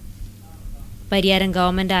ഒരുങ്ങുകയാണ്. പരിയാരം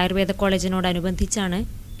ഗവൺമെന്റ് ആയുർവേദ കോളേജിനോടനുബന്ധിച്ചാണ്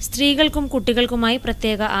സ്ത്രീകൾക്കും കുട്ടികൾക്കുമായി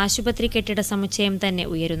പ്രത്യേക ആശുപത്രി കെട്ടിട സമുച്ചയം തന്നെ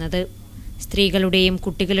ഉയരുന്നത്. സ്ത്രീകളുടെയും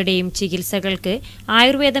കുട്ടികളുടെയും ചികിത്സകൾക്ക്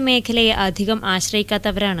ആയുർവേദ മേഖലയെ അധികം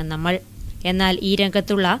ആശ്രയിക്കാത്തവരാണ് നമ്മൾ. എന്നാൽ ഈ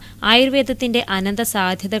രംഗത്തുള്ള ആയുർവേദത്തിന്റെ അനന്ത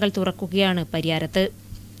സാധ്യതകൾ തുറക്കുകയാണ് പരിയാരത്ത്.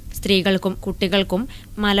 സ്ത്രീകൾക്കും കുട്ടികൾക്കും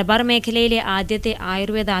മലബാർ മേഖലയിലെ ആദ്യത്തെ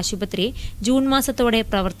ആയുർവേദ ആശുപത്രി ജൂൺ മാസത്തോടെ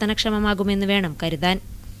പ്രവർത്തനക്ഷമമാകുമെന്ന് വേണം കരുതാൻ.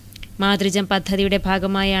 മാതൃജം പദ്ധതിയുടെ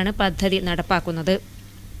ഭാഗമായാണ് പദ്ധതി നടപ്പാക്കുന്നത്.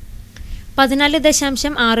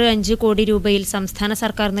 14.65 കോടി രൂപയിൽ സംസ്ഥാന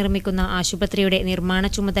സർക്കാർ നിർമ്മിക്കുന്ന ആശുപത്രിയുടെ നിർമ്മാണ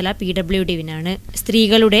ചുമതല PWDവിനാണ്.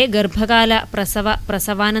 സ്ത്രീകളുടെ ഗർഭകാല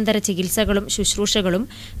പ്രസവാനന്തര ചികിത്സകളും ശുശ്രൂഷകളും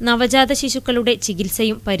നവജാത ശിശുക്കളുടെ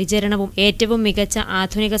ചികിത്സയും പരിചരണവും ഏറ്റവും മികച്ച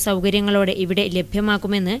ആധുനിക സൗകര്യങ്ങളോടെ ഇവിടെ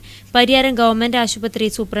ലഭ്യമാക്കുമെന്ന് പരിയാരം ഗവൺമെന്റ് ആശുപത്രി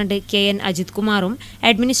സൂപ്രണ്ട് KN അജിത് കുമാറും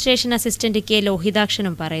അഡ്മിനിസ്ട്രേഷൻ അസിസ്റ്റന്റ് K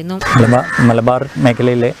ലോഹിതാക്ഷനും പറയുന്നു. മലബാർ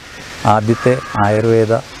മേഖലയിലെ ആദ്യത്തെ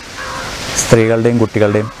ആയുർവേദ സ്ത്രീകളുടെയും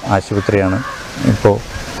കുട്ടികളുടെയും ആശുപത്രിയാണ് ഇപ്പോൾ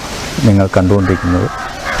നിങ്ങൾ കണ്ടുകൊണ്ടിരിക്കുന്നത്.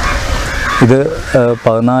 ഇത്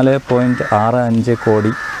 14.65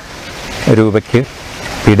 കോടി രൂപയ്ക്ക്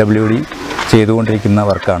PWD ചെയ്തുകൊണ്ടിരിക്കുന്ന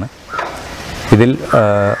വർക്കാണ്. ഇതിൽ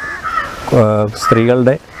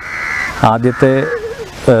സ്ത്രീകളുടെ ആദ്യത്തെ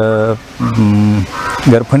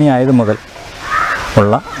ഗർഭിണിയായത് മുതൽ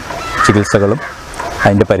ഉള്ള ചികിത്സകളും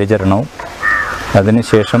അതിൻ്റെ പരിചരണവും,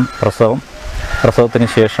 അതിനുശേഷം പ്രസവത്തിന്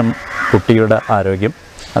ശേഷം കുട്ടിയുടെ ആരോഗ്യം,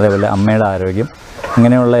 അതേപോലെ അമ്മയുടെ ആരോഗ്യം,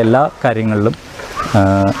 ഇങ്ങനെയുള്ള എല്ലാ കാര്യങ്ങളിലും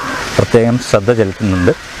പ്രത്യേകം ശ്രദ്ധ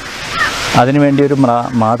ചെലുത്തുന്നുണ്ട്. അതിനുവേണ്ടി ഒരു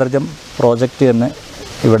മാതൃജം പ്രോജക്റ്റ് തന്നെ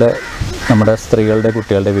ഇവിടെ നമ്മുടെ സ്ത്രീകളുടെ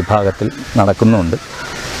കുട്ടികളുടെ വിഭാഗത്തിൽ നടക്കുന്നുണ്ട്.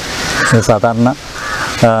 സാധാരണ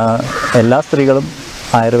എല്ലാ സ്ത്രീകളും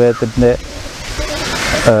ആയുർവേദത്തിൻ്റെ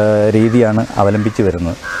രീതിയാണ് അവലംബിച്ച്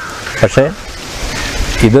വരുന്നത്. പക്ഷേ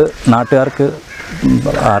ഇത് നാട്ടുകാർക്ക്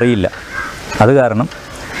അറിയില്ല. അത് കാരണം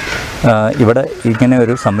ഇവിടെ ഇങ്ങനെ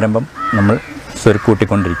ഒരു സംരംഭം നമ്മൾ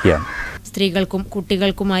സ്വരുക്കൂട്ടിക്കൊണ്ടിരിക്കുകയാണ്. സ്ത്രീകൾക്കും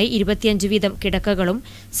കുട്ടികൾക്കുമായി 25 വീതം കിടക്കകളും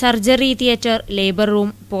surgery theatre, labour room,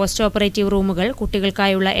 post operative റൂമുകൾ,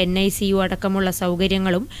 കുട്ടികൾക്കായുള്ള NICU അടക്കമുള്ള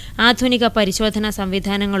സൗകര്യങ്ങളും ആധുനിക പരിശോധനാ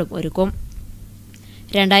സംവിധാനങ്ങളും ഒരുക്കും.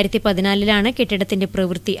 2014 കെട്ടിടത്തിന്റെ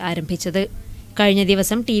പ്രവൃത്തി ആരംഭിച്ചത്. കഴിഞ്ഞ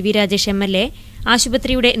ദിവസം TV രാജേഷ് MLA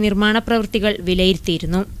ആശുപത്രിയുടെ നിർമ്മാണ പ്രവൃത്തികൾ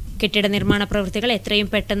വിലയിരുത്തിയിരുന്നു. കെട്ടിട നിർമ്മാണ പ്രവൃത്തികൾ എത്രയും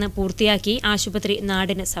പെട്ടെന്ന് പൂർത്തിയാക്കി ആശുപത്രി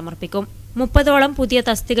നാടിന് സമർപ്പിക്കും. 30ഓളം പുതിയ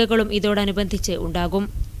തസ്തികകളും ഇതോടനുബന്ധിച്ച് ഉണ്ടാകും.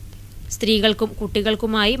 സ്ത്രീകൾക്കും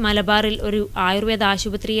കുട്ടികൾക്കുമായി മലബാറിൽ ഒരു ആയുർവേദ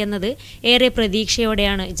ആശുപത്രി എന്നത് ഏറെ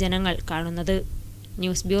പ്രതീക്ഷയോടെയാണ് ജനങ്ങൾ കാണുന്നത്.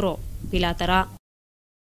 News bureau, Pilathara.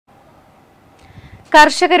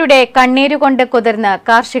 കർഷകരുടെ കണ്ണീരുകൊണ്ട് കുതിർന്ന്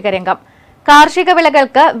കാർഷിക രംഗം. കാർഷിക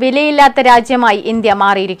വിളകൾക്ക് വിലയില്ലാത്ത രാജ്യമായി ഇന്ത്യ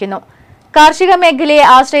മാറിയിരിക്കുന്നു. കാർഷിക മേഖലയെ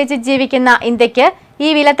ആശ്രയിച്ച് ജീവിക്കുന്ന ഇന്ത്യക്ക്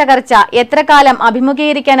ഈ വില തകർച്ച എത്ര കാലം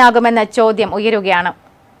അഭിമുഖീകരിക്കാനാകുമെന്ന ചോദ്യം ഉയരുകയാണ്.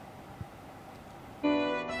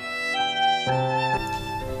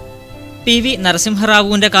 PV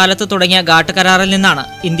നരസിംഹറാവുവിന്റെ കാലത്ത് തുടങ്ങിയ ഗാട്ട് കരാറിൽ നിന്നാണ്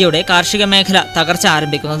ഇന്ത്യയുടെ കാർഷിക മേഖല തകർച്ച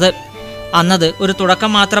ആരംഭിക്കുന്നത്. അന്നത് ഒരു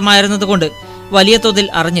തുടക്കം മാത്രമായിരുന്നതുകൊണ്ട് വലിയ തോതിൽ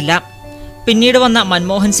അറിഞ്ഞില്ല. പിന്നീട് വന്ന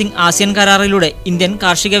മൻമോഹൻ സിംഗ് ആസിയൻ കരാറിലൂടെ ഇന്ത്യൻ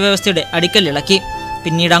കാർഷിക വ്യവസ്ഥയുടെ അടിക്കല്ലിളക്കി.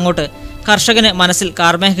 പിന്നീട് അങ്ങോട്ട് കർഷകന് മനസ്സിൽ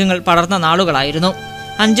കാർമേഘങ്ങൾ പടർന്ന നാളുകളായിരുന്നു.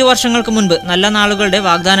 5 വർഷങ്ങൾക്ക് മുൻപ് നല്ല നാളുകളുടെ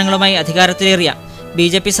വാഗ്ദാനങ്ങളുമായി അധികാരത്തിലേറിയ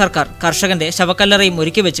BJP സർക്കാർ കർഷകന്റെ ശവക്കല്ലറയും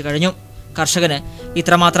ഒരുക്കി വെച്ചു കഴിഞ്ഞു. കർഷകന്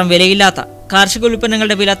ഇത്രമാത്രം വിലയില്ലാത്ത കാർഷിക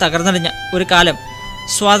ഉൽപ്പന്നങ്ങളുടെ വില തകർന്നടിഞ്ഞ ഒരു കാലം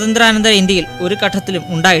സ്വാതന്ത്ര്യാനന്തര ഇന്ത്യയിൽ ഒരു ഘട്ടത്തിലും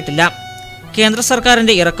ഉണ്ടായിട്ടില്ല. കേന്ദ്ര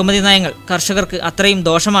സർക്കാരിന്റെ ഇറക്കുമതി നയങ്ങൾ കർഷകർക്ക് അത്രയും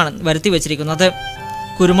ദോഷമാണ് വരുത്തിവെച്ചിരിക്കുന്നത്.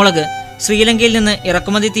 കുരുമുളക് ശ്രീലങ്കയിൽ നിന്ന്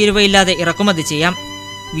ഇറക്കുമതി തീരുവയില്ലാതെ ഇറക്കുമതി ചെയ്യാം.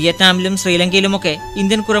 വിയറ്റ്നാമിലും ശ്രീലങ്കയിലുമൊക്കെ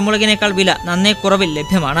ഇന്ത്യൻ കുരുമുളകിനേക്കാൾ വില നന്നേ കുറവിൽ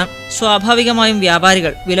ലഭ്യമാണ്. സ്വാഭാവികമായും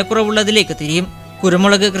വ്യാപാരികൾ വിലക്കുറവുള്ളതിലേക്ക് തിരിയും.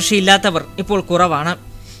 കുരുമുളക് കൃഷിയില്ലാത്തവർ ഇപ്പോൾ കുറവാണ്.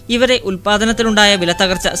 ഇവരെ ഉൽപാദനത്തിലുണ്ടായ വില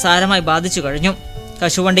തകർച്ച സാരമായി ബാധിച്ചു കഴിഞ്ഞു.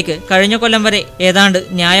 കശുവണ്ടിക്ക് കഴിഞ്ഞ കൊല്ലം വരെ ഏതാണ്ട്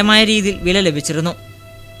ന്യായമായ രീതിയിൽ വില ലഭിച്ചിരുന്നു.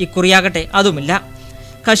 ഇക്കുറിയാകട്ടെ അതുമില്ല.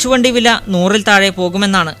 കശുവണ്ടി വില 100-ൽ താഴെ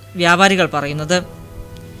പോകുമെന്നാണ് വ്യാപാരികൾ പറയുന്നത്.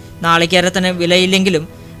 നാളികേരത്തിന് വിലയില്ലെങ്കിലും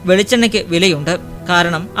വെളിച്ചെണ്ണയ്ക്ക് വിലയുണ്ട്.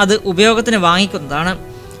 കാരണം അത് ഉപയോഗത്തിന് വാങ്ങിക്കുന്നതാണ്.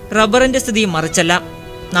 റബ്ബറിന്റെ സ്ഥിതി മറിച്ചല്ല.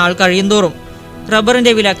 നാൾ കഴിയുന്തോറും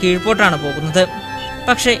റബ്ബറിന്റെ വില കീഴ്പോട്ടാണ് പോകുന്നത്.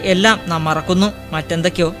 പക്ഷേ എല്ലാം നാം മറക്കുന്നു.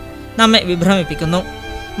 മറ്റെന്തൊക്കെയോ നമ്മെ വിഭ്രമിപ്പിക്കുന്നു.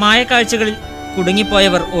 മായക്കാഴ്ചകളിൽ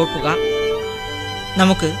കുടുങ്ങിപ്പോയവർ ഓർക്കുക.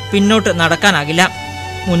 നമുക്ക് പിന്നോട്ട് നടക്കാനാകില്ല.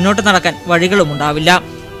 മുന്നോട്ട് നടക്കാൻ വഴികളുമുണ്ടാവില്ല.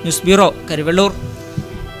 News bureau, Karivellur.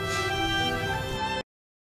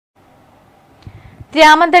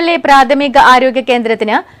 രാമന്തള്ളി പ്രാഥമിക ആരോഗ്യ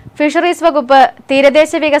കേന്ദ്രത്തിന് ഫിഷറീസ് വകുപ്പ്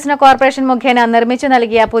തീരദേശ വികസന കോർപ്പറേഷൻ മുഖേന നിർമ്മിച്ചു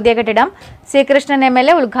നൽകിയ പുതിയ കെട്ടിടം ശ്രീകൃഷ്ണൻ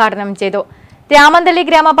MLA ഉദ്ഘാടനം ചെയ്തു. രാമന്തള്ളി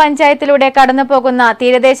ഗ്രാമപഞ്ചായത്തിലൂടെ കടന്നുപോകുന്ന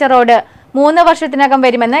തീരദേശ റോഡ് 3 വർഷത്തിനകം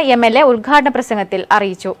വരുമെന്ന് MLA ഉദ്ഘാടന പ്രസംഗത്തിൽ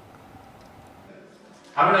അറിയിച്ചു.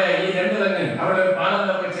 അവിടെ ഈ രണ്ട് തന്നെ അവിടെ ഒരു പാലം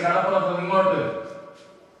നിർമ്മിച്ച് കടപ്പുറത്ത് ഇങ്ങോട്ട്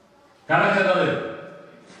കടക്കുന്നത്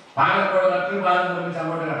പാലക്കോട് മറ്റൊരു പാലം നിർമ്മിച്ച്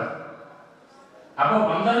അങ്ങോട്ട് കടക്കും. അപ്പൊ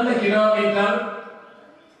 12 കിലോമീറ്റർ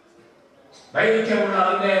ദൈർഘ്യമുള്ള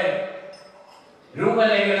അതിന്റെ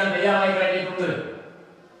രൂപലേഖനം തയ്യാറായി കഴിഞ്ഞിട്ടുണ്ട്.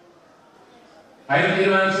 അതിന്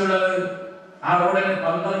തീരുമാനിച്ചുള്ളത് ആ റോഡിന്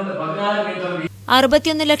 14 മീറ്റർ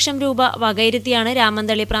 61 ലക്ഷം രൂപ വകയിരുത്തിയാണ്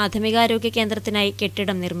രാമന്തള്ളി പ്രാഥമികാരോഗ്യ കേന്ദ്രത്തിനായി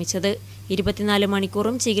കെട്ടിടം നിർമ്മിച്ചത്. 24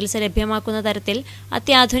 മണിക്കൂറും ചികിത്സ ലഭ്യമാക്കുന്ന തരത്തിൽ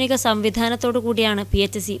അത്യാധുനിക സംവിധാനത്തോടുകൂടിയാണ്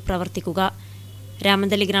PHC പ്രവർത്തിക്കുക.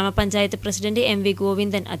 രാമന്തള്ളി ഗ്രാമപഞ്ചായത്ത് പ്രസിഡന്റ് MV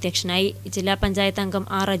ഗോവിന്ദൻ അധ്യക്ഷനായി. ജില്ലാ പഞ്ചായത്ത് അംഗം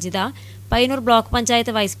R Ajitha, Payyanur block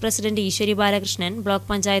panchayat vice president ഈശ്വരി ബാലകൃഷ്ണൻ, ബ്ലോക്ക്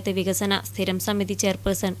പഞ്ചായത്ത് വികസന സ്ഥിരം സമിതി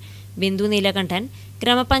ചെയർപേഴ്സൺ ബിന്ദു നീലകണ്ഠൻ,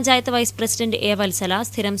 ഗ്രാമപഞ്ചായത്ത് വൈസ് പ്രസിഡന്റ് A വത്സല,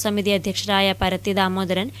 സ്ഥിരം സമിതി അധ്യക്ഷരായ പരത്തി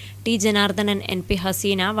Damodaran, T Janardhanan, NP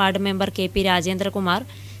Hasina, ward member KP Rajendrakumar,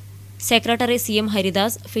 secretary CM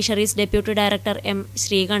Haridas, fisheries deputy director M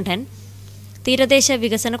Sreekandan, തീരദേശ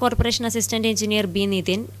വികസന corporation assistant engineer B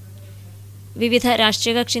Nitin, വിവിധ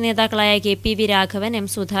രാഷ്ട്രീയ കക്ഷി നേതാക്കളായ KPV Raghavan, M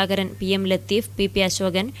Sudhakaran, PM Latheef, PP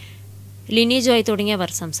Ashokan, Lini Joy തുടങ്ങിയവർ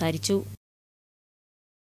സംസാരിച്ചു.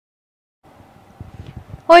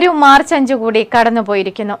 ഒരു മാർച്ച് 5 കൂടി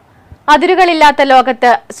കടന്നുപോയിരിക്കുന്നു. അതിരുകളില്ലാത്ത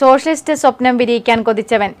ലോകത്ത് സോഷ്യലിസ്റ്റ് സ്വപ്നം വിരിയിക്കാൻ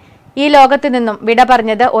കൊതിച്ചവൻ ഈ ലോകത്തു നിന്നും വിട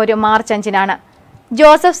പറഞ്ഞത് ഒരു മാർച്ച് 5-നാണ്.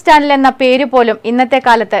 ജോസഫ് സ്റ്റാലിൻ എന്ന പേര് പോലും ഇന്നത്തെ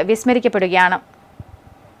കാലത്ത് വിസ്മരിക്കപ്പെടുകയാണ്.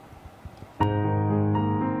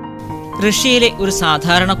 റഷ്യയിലെ ഒരു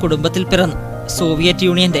സാധാരണ കുടുംബത്തിൽ പിറന്ന് സോവിയറ്റ്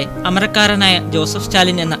യൂണിയന്റെ അമരക്കാരനായ ജോസഫ്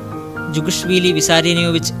സ്റ്റാലിൻ എന്ന ജുഗുഷ്വീലി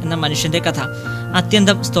വിസാരിനോവിച്ച് എന്ന മനുഷ്യന്റെ കഥ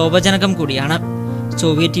അത്യന്തം സ്തോഭജനകം കൂടിയാണ്.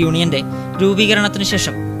 സോവിയറ്റ് യൂണിയന്റെ രൂപീകരണത്തിനു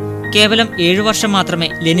ശേഷം കേവലം 7 വർഷം മാത്രമേ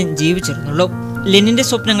ലെനിൻ ജീവിച്ചിരുന്നുള്ളൂ. ലെനിന്റെ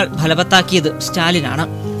സ്വപ്നങ്ങൾ ഫലവത്താക്കിയത് സ്റ്റാലിനാണ്.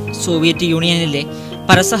 സോവിയറ്റ് യൂണിയനിലെ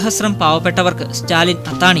പരസഹസ്രം പാവപ്പെട്ടവർക്ക് സ്റ്റാലിൻ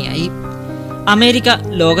അത്താണിയായി. അമേരിക്ക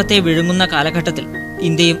ലോകത്തെ വിഴുങ്ങുന്ന കാലഘട്ടത്തിൽ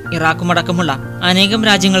ഇന്ത്യയും ഇറാഖുമടക്കമുള്ള അനേകം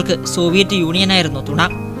രാജ്യങ്ങൾക്ക് സോവിയറ്റ് യൂണിയനായിരുന്നു തുണ.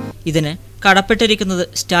 ഇതിന് കടപ്പെട്ടിരിക്കുന്നത്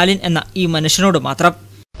സ്റ്റാലിൻ എന്ന ഈ മനുഷ്യനോട് മാത്രം.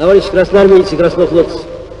 Товарищ красноармейцы, краснофлотцы,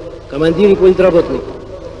 командиры политработные,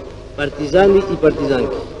 партизаны и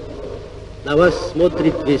партизанки, на вас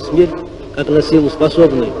смотрит весь мир, как на силу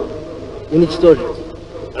способную уничтожить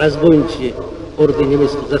разбойничьи орды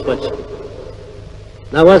немецких захватчиков.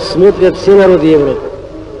 На вас смотрят все народы Европы,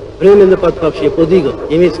 временно подпавшие под иго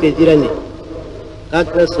немецкой тирании.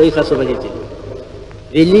 как на своих освободителей.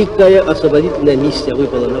 Великая освободительная миссия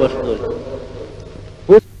выпала на вашу долю.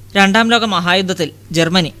 രണ്ടാം ലോക മഹായുദ്ധത്തിൽ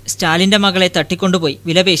ജർമ്മനി സ്റ്റാലിന്റെ മകളെ തട്ടിക്കൊണ്ടുപോയി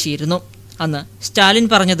വിലപേശിയിരുന്നു. അന്ന് സ്റ്റാലിൻ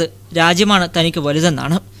പറഞ്ഞത് രാജ്യമാണ് തനിക്ക്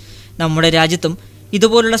വലുതെന്നാണ്. നമ്മുടെ രാജ്യത്തും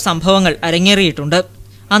ഇതുപോലുള്ള സംഭവങ്ങൾ അരങ്ങേറിയിട്ടുണ്ട്.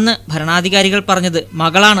 അന്ന് ഭരണാധികാരികൾ പറഞ്ഞത്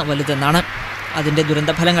മകളാണ് വലുതെന്നാണ്. അതിൻ്റെ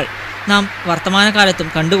ദുരന്തഫലങ്ങൾ നാം വർത്തമാനകാലത്തും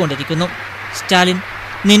കണ്ടുകൊണ്ടിരിക്കുന്നു. സ്റ്റാലിൻ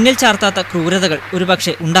നിന്നിൽ ചാർത്താത്ത ക്രൂരതകൾ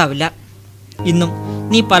ഒരുപക്ഷെ ഉണ്ടാവില്ല. ഇന്നും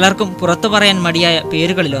നീ പലർക്കും പുറത്തു പറയാൻ മടിയായ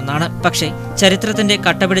പേരുകളിലൊന്നാണ്. പക്ഷേ ചരിത്രത്തിന്റെ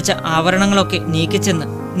കട്ടപിടിച്ച ആവരണങ്ങളൊക്കെ നീക്കിച്ചെന്ന്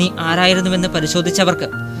നീ ആരായിരുന്നുവെന്ന് പരിശോധിച്ചവർക്ക്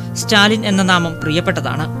സ്റ്റാലിൻ എന്ന നാമം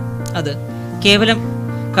പ്രിയപ്പെട്ടതാണ്. അത് കേവലം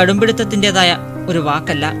കടുംപിടുത്തത്തിൻ്റെതായ ഒരു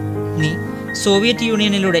വാക്കല്ല. നീ സോവിയറ്റ്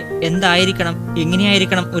യൂണിയനിലൂടെ എന്തായിരിക്കണം,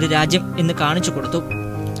 എങ്ങനെയായിരിക്കണം ഒരു രാജ്യം എന്ന് കാണിച്ചു കൊടുത്തു.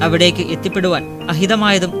 അവിടേക്ക് എത്തിപ്പെടുവാൻ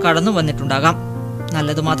അഹിതമായതും കടന്നു വന്നിട്ടുണ്ടാകാം.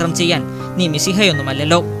 നല്ലതു മാത്രം ചെയ്യാൻ നീ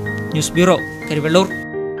മിസിഹയൊന്നുമല്ലല്ലോ. News bureau, Karivellur.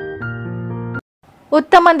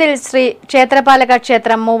 ഉത്തമന്തിൽ ശ്രീ ക്ഷേത്രപാലക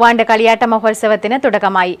ക്ഷേത്രം മൂവാണ്ട് കളിയാട്ട മഹോത്സവത്തിന്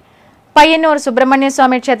തുടക്കമായി. പയ്യന്നൂർ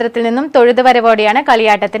സുബ്രഹ്മണ്യസ്വാമി ക്ഷേത്രത്തിൽ നിന്നും തൊഴുതുവരവോടെയാണ്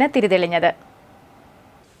കളിയാട്ടത്തിന് തിരിതെളിഞ്ഞത്.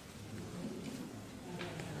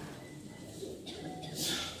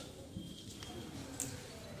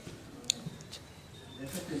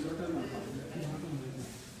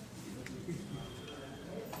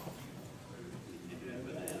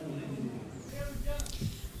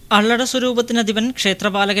 അള്ളട സ്വരൂപത്തിനധിപൻ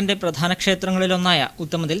ക്ഷേത്രപാലകന്റെ പ്രധാന ക്ഷേത്രങ്ങളിലൊന്നായ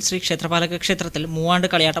ഉത്തമതിൽ ശ്രീ ക്ഷേത്രപാലക ക്ഷേത്രത്തിൽ മൂവാണ്ട്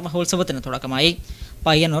കളിയാട്ട മഹോത്സവത്തിന് തുടക്കമായി.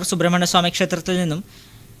 പയ്യന്നൂർ സുബ്രഹ്മണ്യസ്വാമി ക്ഷേത്രത്തിൽ നിന്നും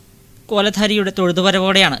കോലധാരിയുടെ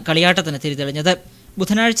തൊഴുതുവരവോടെയാണ് കളിയാട്ടത്തിന് തിരിതെളിഞ്ഞത്.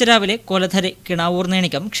 ബുധനാഴ്ച രാവിലെ കോലധാരി കിണാവൂർ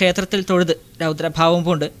നേണിക്കം ക്ഷേത്രത്തിൽ തൊഴുത് രൗദ്രഭാവം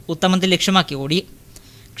പൂണ്ട് ഉത്തമതിൽ ലക്ഷ്യമാക്കി ഓടി.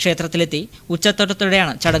 ക്ഷേത്രത്തിലെത്തി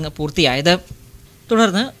ഉച്ചത്തോട്ടത്തോടെയാണ് ചടങ്ങ് പൂർത്തിയായത്.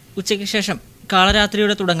 തുടർന്ന് ഉച്ചയ്ക്ക് ശേഷം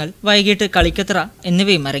കാളരാത്രിയുടെ തുടങ്ങൽ, വൈകിട്ട് കളിക്കത്തറ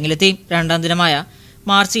എന്നിവയും അരങ്ങിലെത്തി. രണ്ടാം ദിനമായ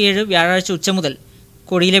മാർച്ച് 7 വ്യാഴാഴ്ച ഉച്ച മുതൽ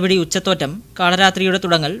കൊടിയിലപിടി ഉച്ചത്തോറ്റം, കാളരാത്രിയുടെ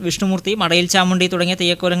തുടങ്ങൽ, വിഷ്ണുമൂർത്തി, മടയിൽ ചാമുണ്ടി തുടങ്ങിയ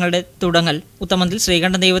തെയ്യക്കോലങ്ങളുടെ തുടങ്ങൽ, ഉത്തമന്തിൽ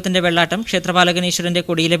ശ്രീകണ്ഠൻ ദൈവത്തിന്റെ വെള്ളാട്ടം, ക്ഷേത്രപാലകനീശ്വരന്റെ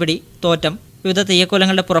കൊടിയിലപിടി, തോറ്റം, വിവിധ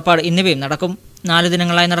തെയ്യക്കോലങ്ങളുടെ പുറപ്പാട് എന്നിവയും നടക്കും. 4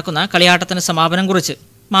 ദിനങ്ങളായി നടക്കുന്ന കളിയാട്ടത്തിന് സമാപനം കുറിച്ച്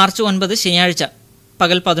മാർച്ച് 9 ശനിയാഴ്ച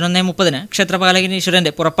പകൽ 11:30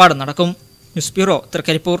 ക്ഷേത്രപാലകനീശ്വരന്റെ പുറപ്പാട് നടക്കും. News bureau,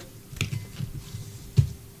 Trikaripur.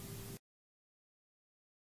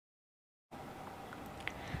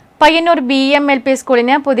 Payyanur BMLP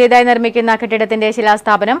സ്കൂളിന് പുതിയതായി നിർമ്മിക്കുന്ന കെട്ടിടത്തിന്റെ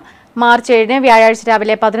ശിലാസ്ഥാപനം മാർച്ച് 7 വ്യാഴാഴ്ച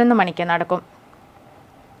രാവിലെ 11 മണിക്ക് നടക്കും.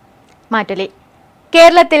 മാറ്റലി.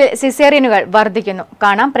 കേരളത്തിൽ സിസേറിയനുകൾ വർദ്ധിക്കുന്നു.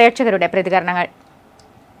 കാണാം പ്രേക്ഷകരുടെ പ്രതികരണങ്ങൾ.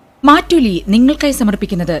 മാറ്റുലി നിങ്ങൾക്കായി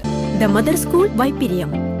സമർപ്പിക്കുന്നത് the mother school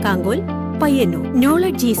Vaipiriyam, Kankol, Payyanur.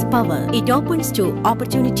 Knowledge is power. It opens to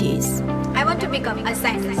opportunities. I want to become a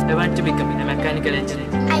scientist. I want to become a mechanical engineer.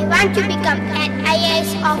 I want to become an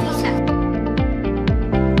IAS officer.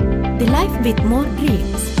 The life with more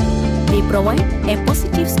dreams. We provide a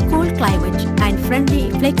positive school climate and friendly,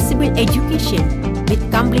 flexible education with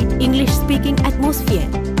complete English-speaking atmosphere.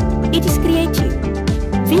 It is creative.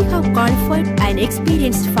 We have qualified and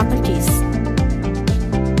experienced faculties.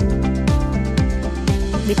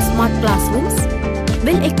 With smart classrooms,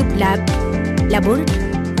 well-equipped lab, laboratory,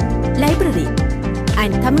 library,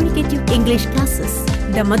 and communicative English classes.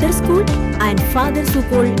 The mother school and father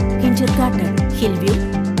school kindergarten, Hillview,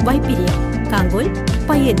 Vaipiria, Kangol,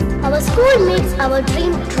 Payyanur. Our school makes our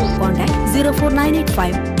dream true. Contact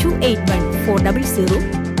 04985 281 400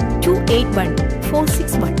 281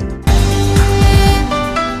 461.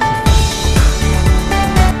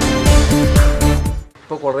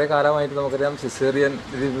 ഇപ്പോൾ കുറേ കാലമായിട്ട് നമുക്കറിയാം caesarean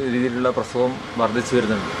രീതിയിലുള്ള പ്രസവം വർദ്ധിച്ചു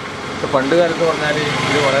വരുന്നുണ്ട്. ഇപ്പോൾ പണ്ട് കാലത്ത് പറഞ്ഞാൽ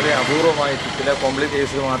ഇത് വളരെ അപൂർവമായിട്ട് ചില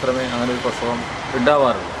കോംപ്ലിക്കേഷൻസ് മാത്രമേ അങ്ങനെ ഒരു പ്രസവം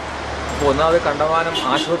ഉണ്ടാവാറുള്ളൂ. അപ്പോൾ ഒന്നാമത് കണ്ടമാനം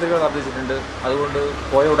ആശുപത്രികൾ വർദ്ധിച്ചിട്ടുണ്ട്. അതുകൊണ്ട്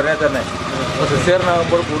പോയ ഉടനെ തന്നെ ഇപ്പോൾ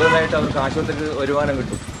സിസേറിയനാകുമ്പോൾ കൂടുതലായിട്ട് അവർക്ക് ആശുപത്രിക്ക് വരുമാനം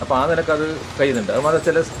കിട്ടും. അപ്പോൾ ആ നിലക്ക് അത് കഴിയുന്നുണ്ട്. അതുമാത്രം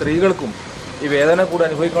ചില സ്ത്രീകൾക്കും ഈ വേദന കൂടെ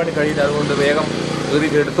അനുഭവിക്കാൻ വേണ്ടി കഴിയില്ല. അതുകൊണ്ട് വേഗം കീറി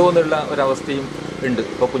എടുത്തോ എന്നുള്ള ഒരവസ്ഥയും ഉണ്ട്.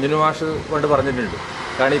 ഇപ്പോൾ കുഞ്ഞിനു മാഷ് കൊണ്ട് പറഞ്ഞിട്ടുണ്ട്.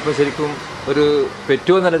 കാരണം ഇപ്പോൾ ശരിക്കും ഒരു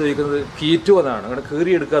പെറ്റോ എന്നല്ല ചോദിക്കുന്നത്, കീറ്റോ എന്നാണ്. അങ്ങനെ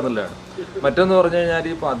കീറി എടുക്കുക എന്നുള്ളതാണ്. മറ്റൊന്ന് പറഞ്ഞു കഴിഞ്ഞാൽ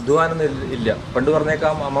ഇപ്പോൾ അധ്വാനം ഇല്ല. പണ്ട്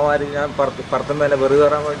പറഞ്ഞേക്കാം അമ്മമാർ, ഞാൻ പറത്തുമ്പോൾ തന്നെ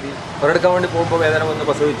വെറുതെടുക്കാൻ വേണ്ടി പോകുമ്പോൾ വേദന വന്ന്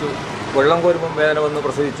പ്രസവിച്ചു, വെള്ളം കോരുമ്പം വേദന വന്ന്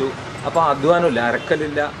പ്രസവിച്ചു. അപ്പോൾ അധ്വാനമില്ല,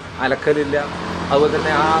 അരക്കലില്ല, അലക്കലില്ല. അതുപോലെ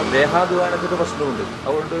തന്നെ ആ ദേഹാധ്വാനത്തിൻ്റെ പ്രശ്നമുണ്ട്.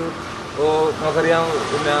 അതുകൊണ്ട് നമുക്കറിയാം,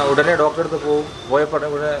 പിന്നെ ഉടനെ ഡോക്ടറെ അടുത്ത് പോയപ്പോൾ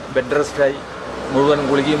ഉടനെ ബെഡ് റെസ്റ്റായി, മുഴുവൻ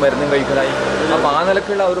ഗുളികയും മരുന്നും കഴിക്കലായി. അപ്പോൾ ആ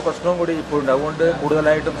നിലക്കുള്ള ഒരു പ്രശ്നവും കൂടി ഇപ്പോഴുണ്ട്. അതുകൊണ്ട്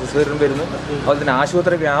കൂടുതലായിട്ടും സിസേറിയൻ വരുന്നു. അതുപോലെ തന്നെ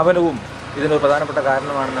ആശുപത്രി വ്യാപനവും ഇതിനൊരു പ്രധാനപ്പെട്ട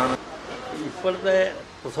കാരണമാണെന്നാണ്. ഇപ്പോഴത്തെ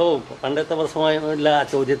പ്രസവവും പണ്ടത്തെ പ്രസവമില്ല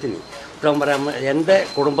ചോദ്യത്തിന് ഉത്തരം പറയാൻ എൻ്റെ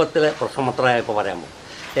കുടുംബത്തിലെ പ്രസവമത്രയായപ്പോൾ പറയാമോ.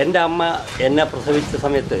 എൻ്റെ അമ്മ എന്നെ പ്രസവിച്ച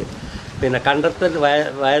സമയത്ത് പിന്നെ കണ്ടത്തിൽ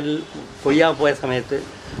വയലിൽ കൊയ്യാൻ പോയ സമയത്ത്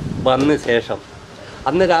വന്ന ശേഷം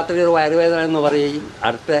അന്ന് രാത്രി ഒരു വയറുവേദന എന്ന് പറയുകയും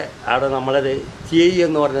അടുത്ത അവിടെ നമ്മളത് CI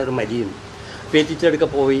എന്ന് പറഞ്ഞൊരു മരിയുന്നു പേറ്റിച്ചെടുക്ക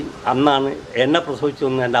പോയി അന്നാണ് എന്നെ പ്രസവിച്ചു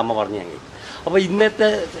എന്ന് എൻ്റെ അമ്മ പറഞ്ഞു ഞങ്ങൾ. അപ്പോൾ ഇന്നത്തെ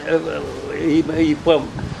ഇപ്പം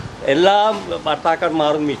എല്ലാ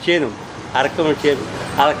ഭർത്താക്കന്മാരും മിഷീനും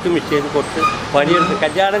അരക്ക് മിഷീനും കൊടുത്ത് പണിയെടുത്ത്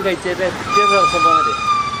കല്യാണം കഴിച്ചതിൻ്റെ പിറ്റേ ദിവസം വന്നിട്ട്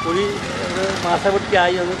ഒരു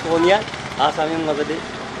മാസവൃത്തിയായി എന്ന് തോന്നിയാൽ ആ സമയം മുതൽ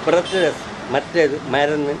ബ്രത്ത് മറ്റേത്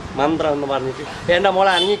മരുന്ന് മന്ത്രം എന്ന് പറഞ്ഞിട്ട് എൻ്റെ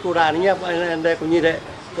മോളെ അനങ്ങിക്കൂടാ, അനങ്ങിയ എൻ്റെ കുഞ്ഞിൻ്റെ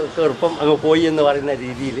ചെറുപ്പം അങ്ങ് പോയി എന്ന് പറയുന്ന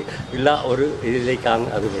രീതിയിൽ ഉള്ള ഒരു ഇതിലേക്കാണ്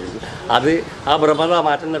അത് വരുന്നത്. അത് ആ ഭ്രമത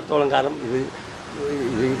മാറ്റുന്നിടത്തോളം കാലം ഇത്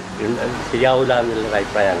ശരിയാവില്ല എന്നുള്ളൊരു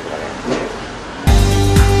അഭിപ്രായമാണ് പറയാൻ.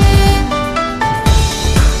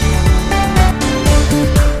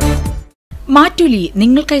 മാറ്റുലി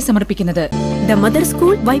നിങ്ങൾക്കായി സമർപ്പിക്കുന്നത് The Mother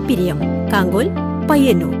School Vaipiriam, Kangol,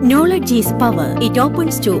 Payyanur. Knowledge is power. It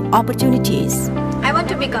opens to opportunities. I want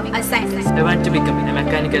to become a scientist. I want to become a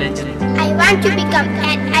mechanical engineer. I want to become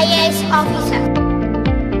an IAS officer.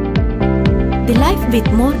 The life with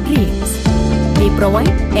more dreams. We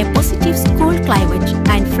provide a positive school climate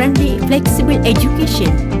and friendly, flexible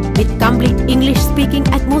education with complete English-speaking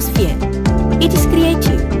atmosphere. It is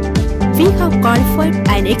creative. We have qualified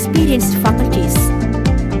and experienced faculties.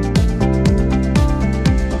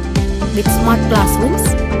 With smart classrooms,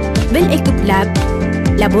 well-equipped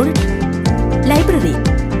laboratory, library,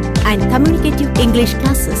 and communicative English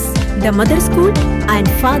classes. The Mother School and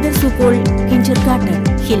Father School Kindergarten,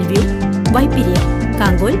 Hillview, Vaipiriam,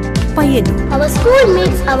 Kangol, Payyanur. Our school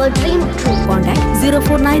makes our dream true. Contact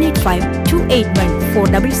 04985 281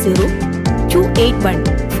 400 281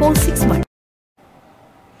 461.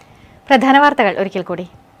 പ്രധാന വാർത്തകൾ ഒരിക്കൽ കൂടി.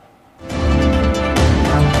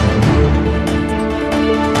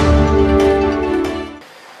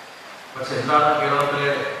 പക്ഷെ എന്താണ് കേരളത്തിലെ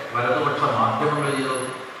വലതുപക്ഷ മാധ്യമങ്ങൾ ചെയ്തത്?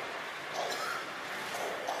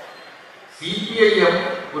 CPIM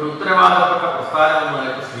ഒരു ഉത്തരവാദപ്പെട്ട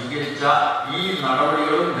പ്രസ്ഥാനമായിട്ട് സ്വീകരിച്ച ഈ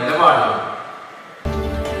നടപടികളും നിലപാടുകളും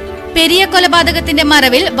പെരിയ കൊലപാതകത്തിന്റെ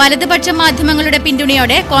മറവിൽ വലതുപക്ഷ മാധ്യമങ്ങളുടെ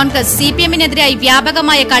പിന്തുണയോടെ കോൺഗ്രസ് CPM-നെതിരായി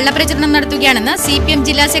വ്യാപകമായ കള്ളപ്രചരണം നടത്തുകയാണെന്ന് CPM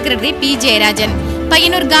ജില്ലാ സെക്രട്ടറി P. ജയരാജൻ.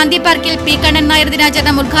 പയ്യന്നൂർ ഗാന്ധി പാർക്കിൽ P. കണ്ണൻ നായർ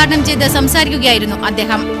ദിനാചരണം ഉദ്ഘാടനം ചെയ്ത് സംസാരിക്കുകയായിരുന്നു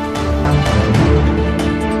അദ്ദേഹം.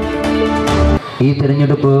 ഈ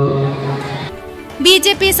തെരഞ്ഞെടുപ്പ്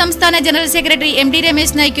BJP സംസ്ഥാന ജനറൽ സെക്രട്ടറി MD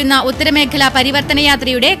രമേശ് നയിക്കുന്ന ഉത്തരമേഖലാ പരിവർത്തന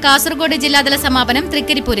യാത്രയുടെ കാസർഗോഡ് ജില്ലാതല സമാപനം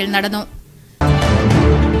തൃക്കരിപ്പൂരിൽ നടന്നു.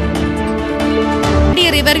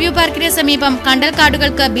 റിവർവ്യൂ പാർക്കിന് സമീപം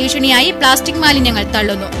കണ്ടൽക്കാടുകൾക്ക് ഭീഷണിയായി പ്ലാസ്റ്റിക് മാലിന്യങ്ങൾ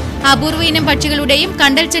തള്ളുന്നു. അപൂർവ ഇനം പക്ഷികളുടെയും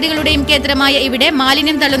കണ്ടൽ ചെടികളുടെയും കേന്ദ്രമായ ഇവിടെ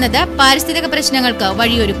മാലിന്യം തള്ളുന്നത് പാരിസ്ഥിതിക പ്രശ്നങ്ങൾക്ക്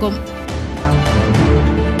വഴിയൊരുക്കും.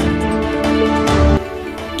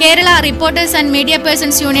 Kerala reporters and media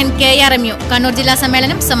persons union KRMU Kannur ജില്ലാ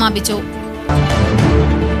സമ്മേളനം സമാപിച്ചു.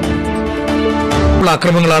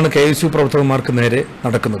 ആക്രമണങ്ങളാണ് KSU പ്രവർത്തകന്മാർക്ക് നേരെ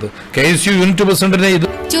നടക്കുന്നത്. KSU യൂണിറ്റ് പ്രസിഡന്റിനെ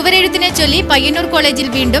ചുവരെഴുത്തിനെ ചൊല്ലി പയ്യന്നൂർ കോളേജിൽ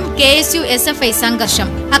വീണ്ടും KSU SFI സംഘർഷം.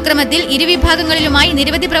 അക്രമത്തിൽ ഇരുവിഭാഗങ്ങളിലുമായി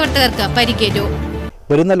നിരവധി പ്രവർത്തകർക്ക് പരിക്കേറ്റു.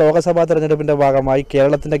 വരുന്ന ലോക്സഭാ തെരഞ്ഞെടുപ്പിന്റെ ഭാഗമായി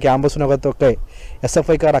കേരളത്തിന്റെ ക്യാമ്പസിനകത്തൊക്കെ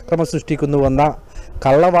SFIക്കാർ അക്രമം സൃഷ്ടിക്കുന്നുവെന്ന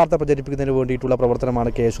കള്ളവാർത്ത പ്രചരിപ്പിക്കുന്നതിന് വേണ്ടിയിട്ടുള്ള പ്രവർത്തനമാണ്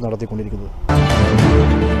KSU നടത്തിക്കൊണ്ടിരിക്കുന്നത്.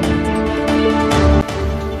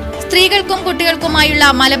 സ്ത്രീകൾക്കും കുട്ടികൾക്കുമായുള്ള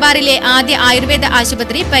മലബാറിലെ ആദ്യ ആയുർവേദ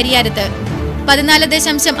ആശുപത്രി പരിയാരത്ത്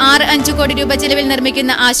 14.65 കോടി രൂപ ചെലവിൽ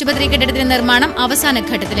നിർമ്മിക്കുന്ന ആശുപത്രി കെട്ടിടത്തിന്റെ നിർമ്മാണം അവസാന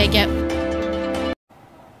ഘട്ടത്തിലേക്ക്.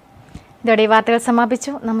 ഇതോടെ വാർത്തകൾ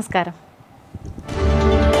സമാപിച്ചു. നമസ്കാരം.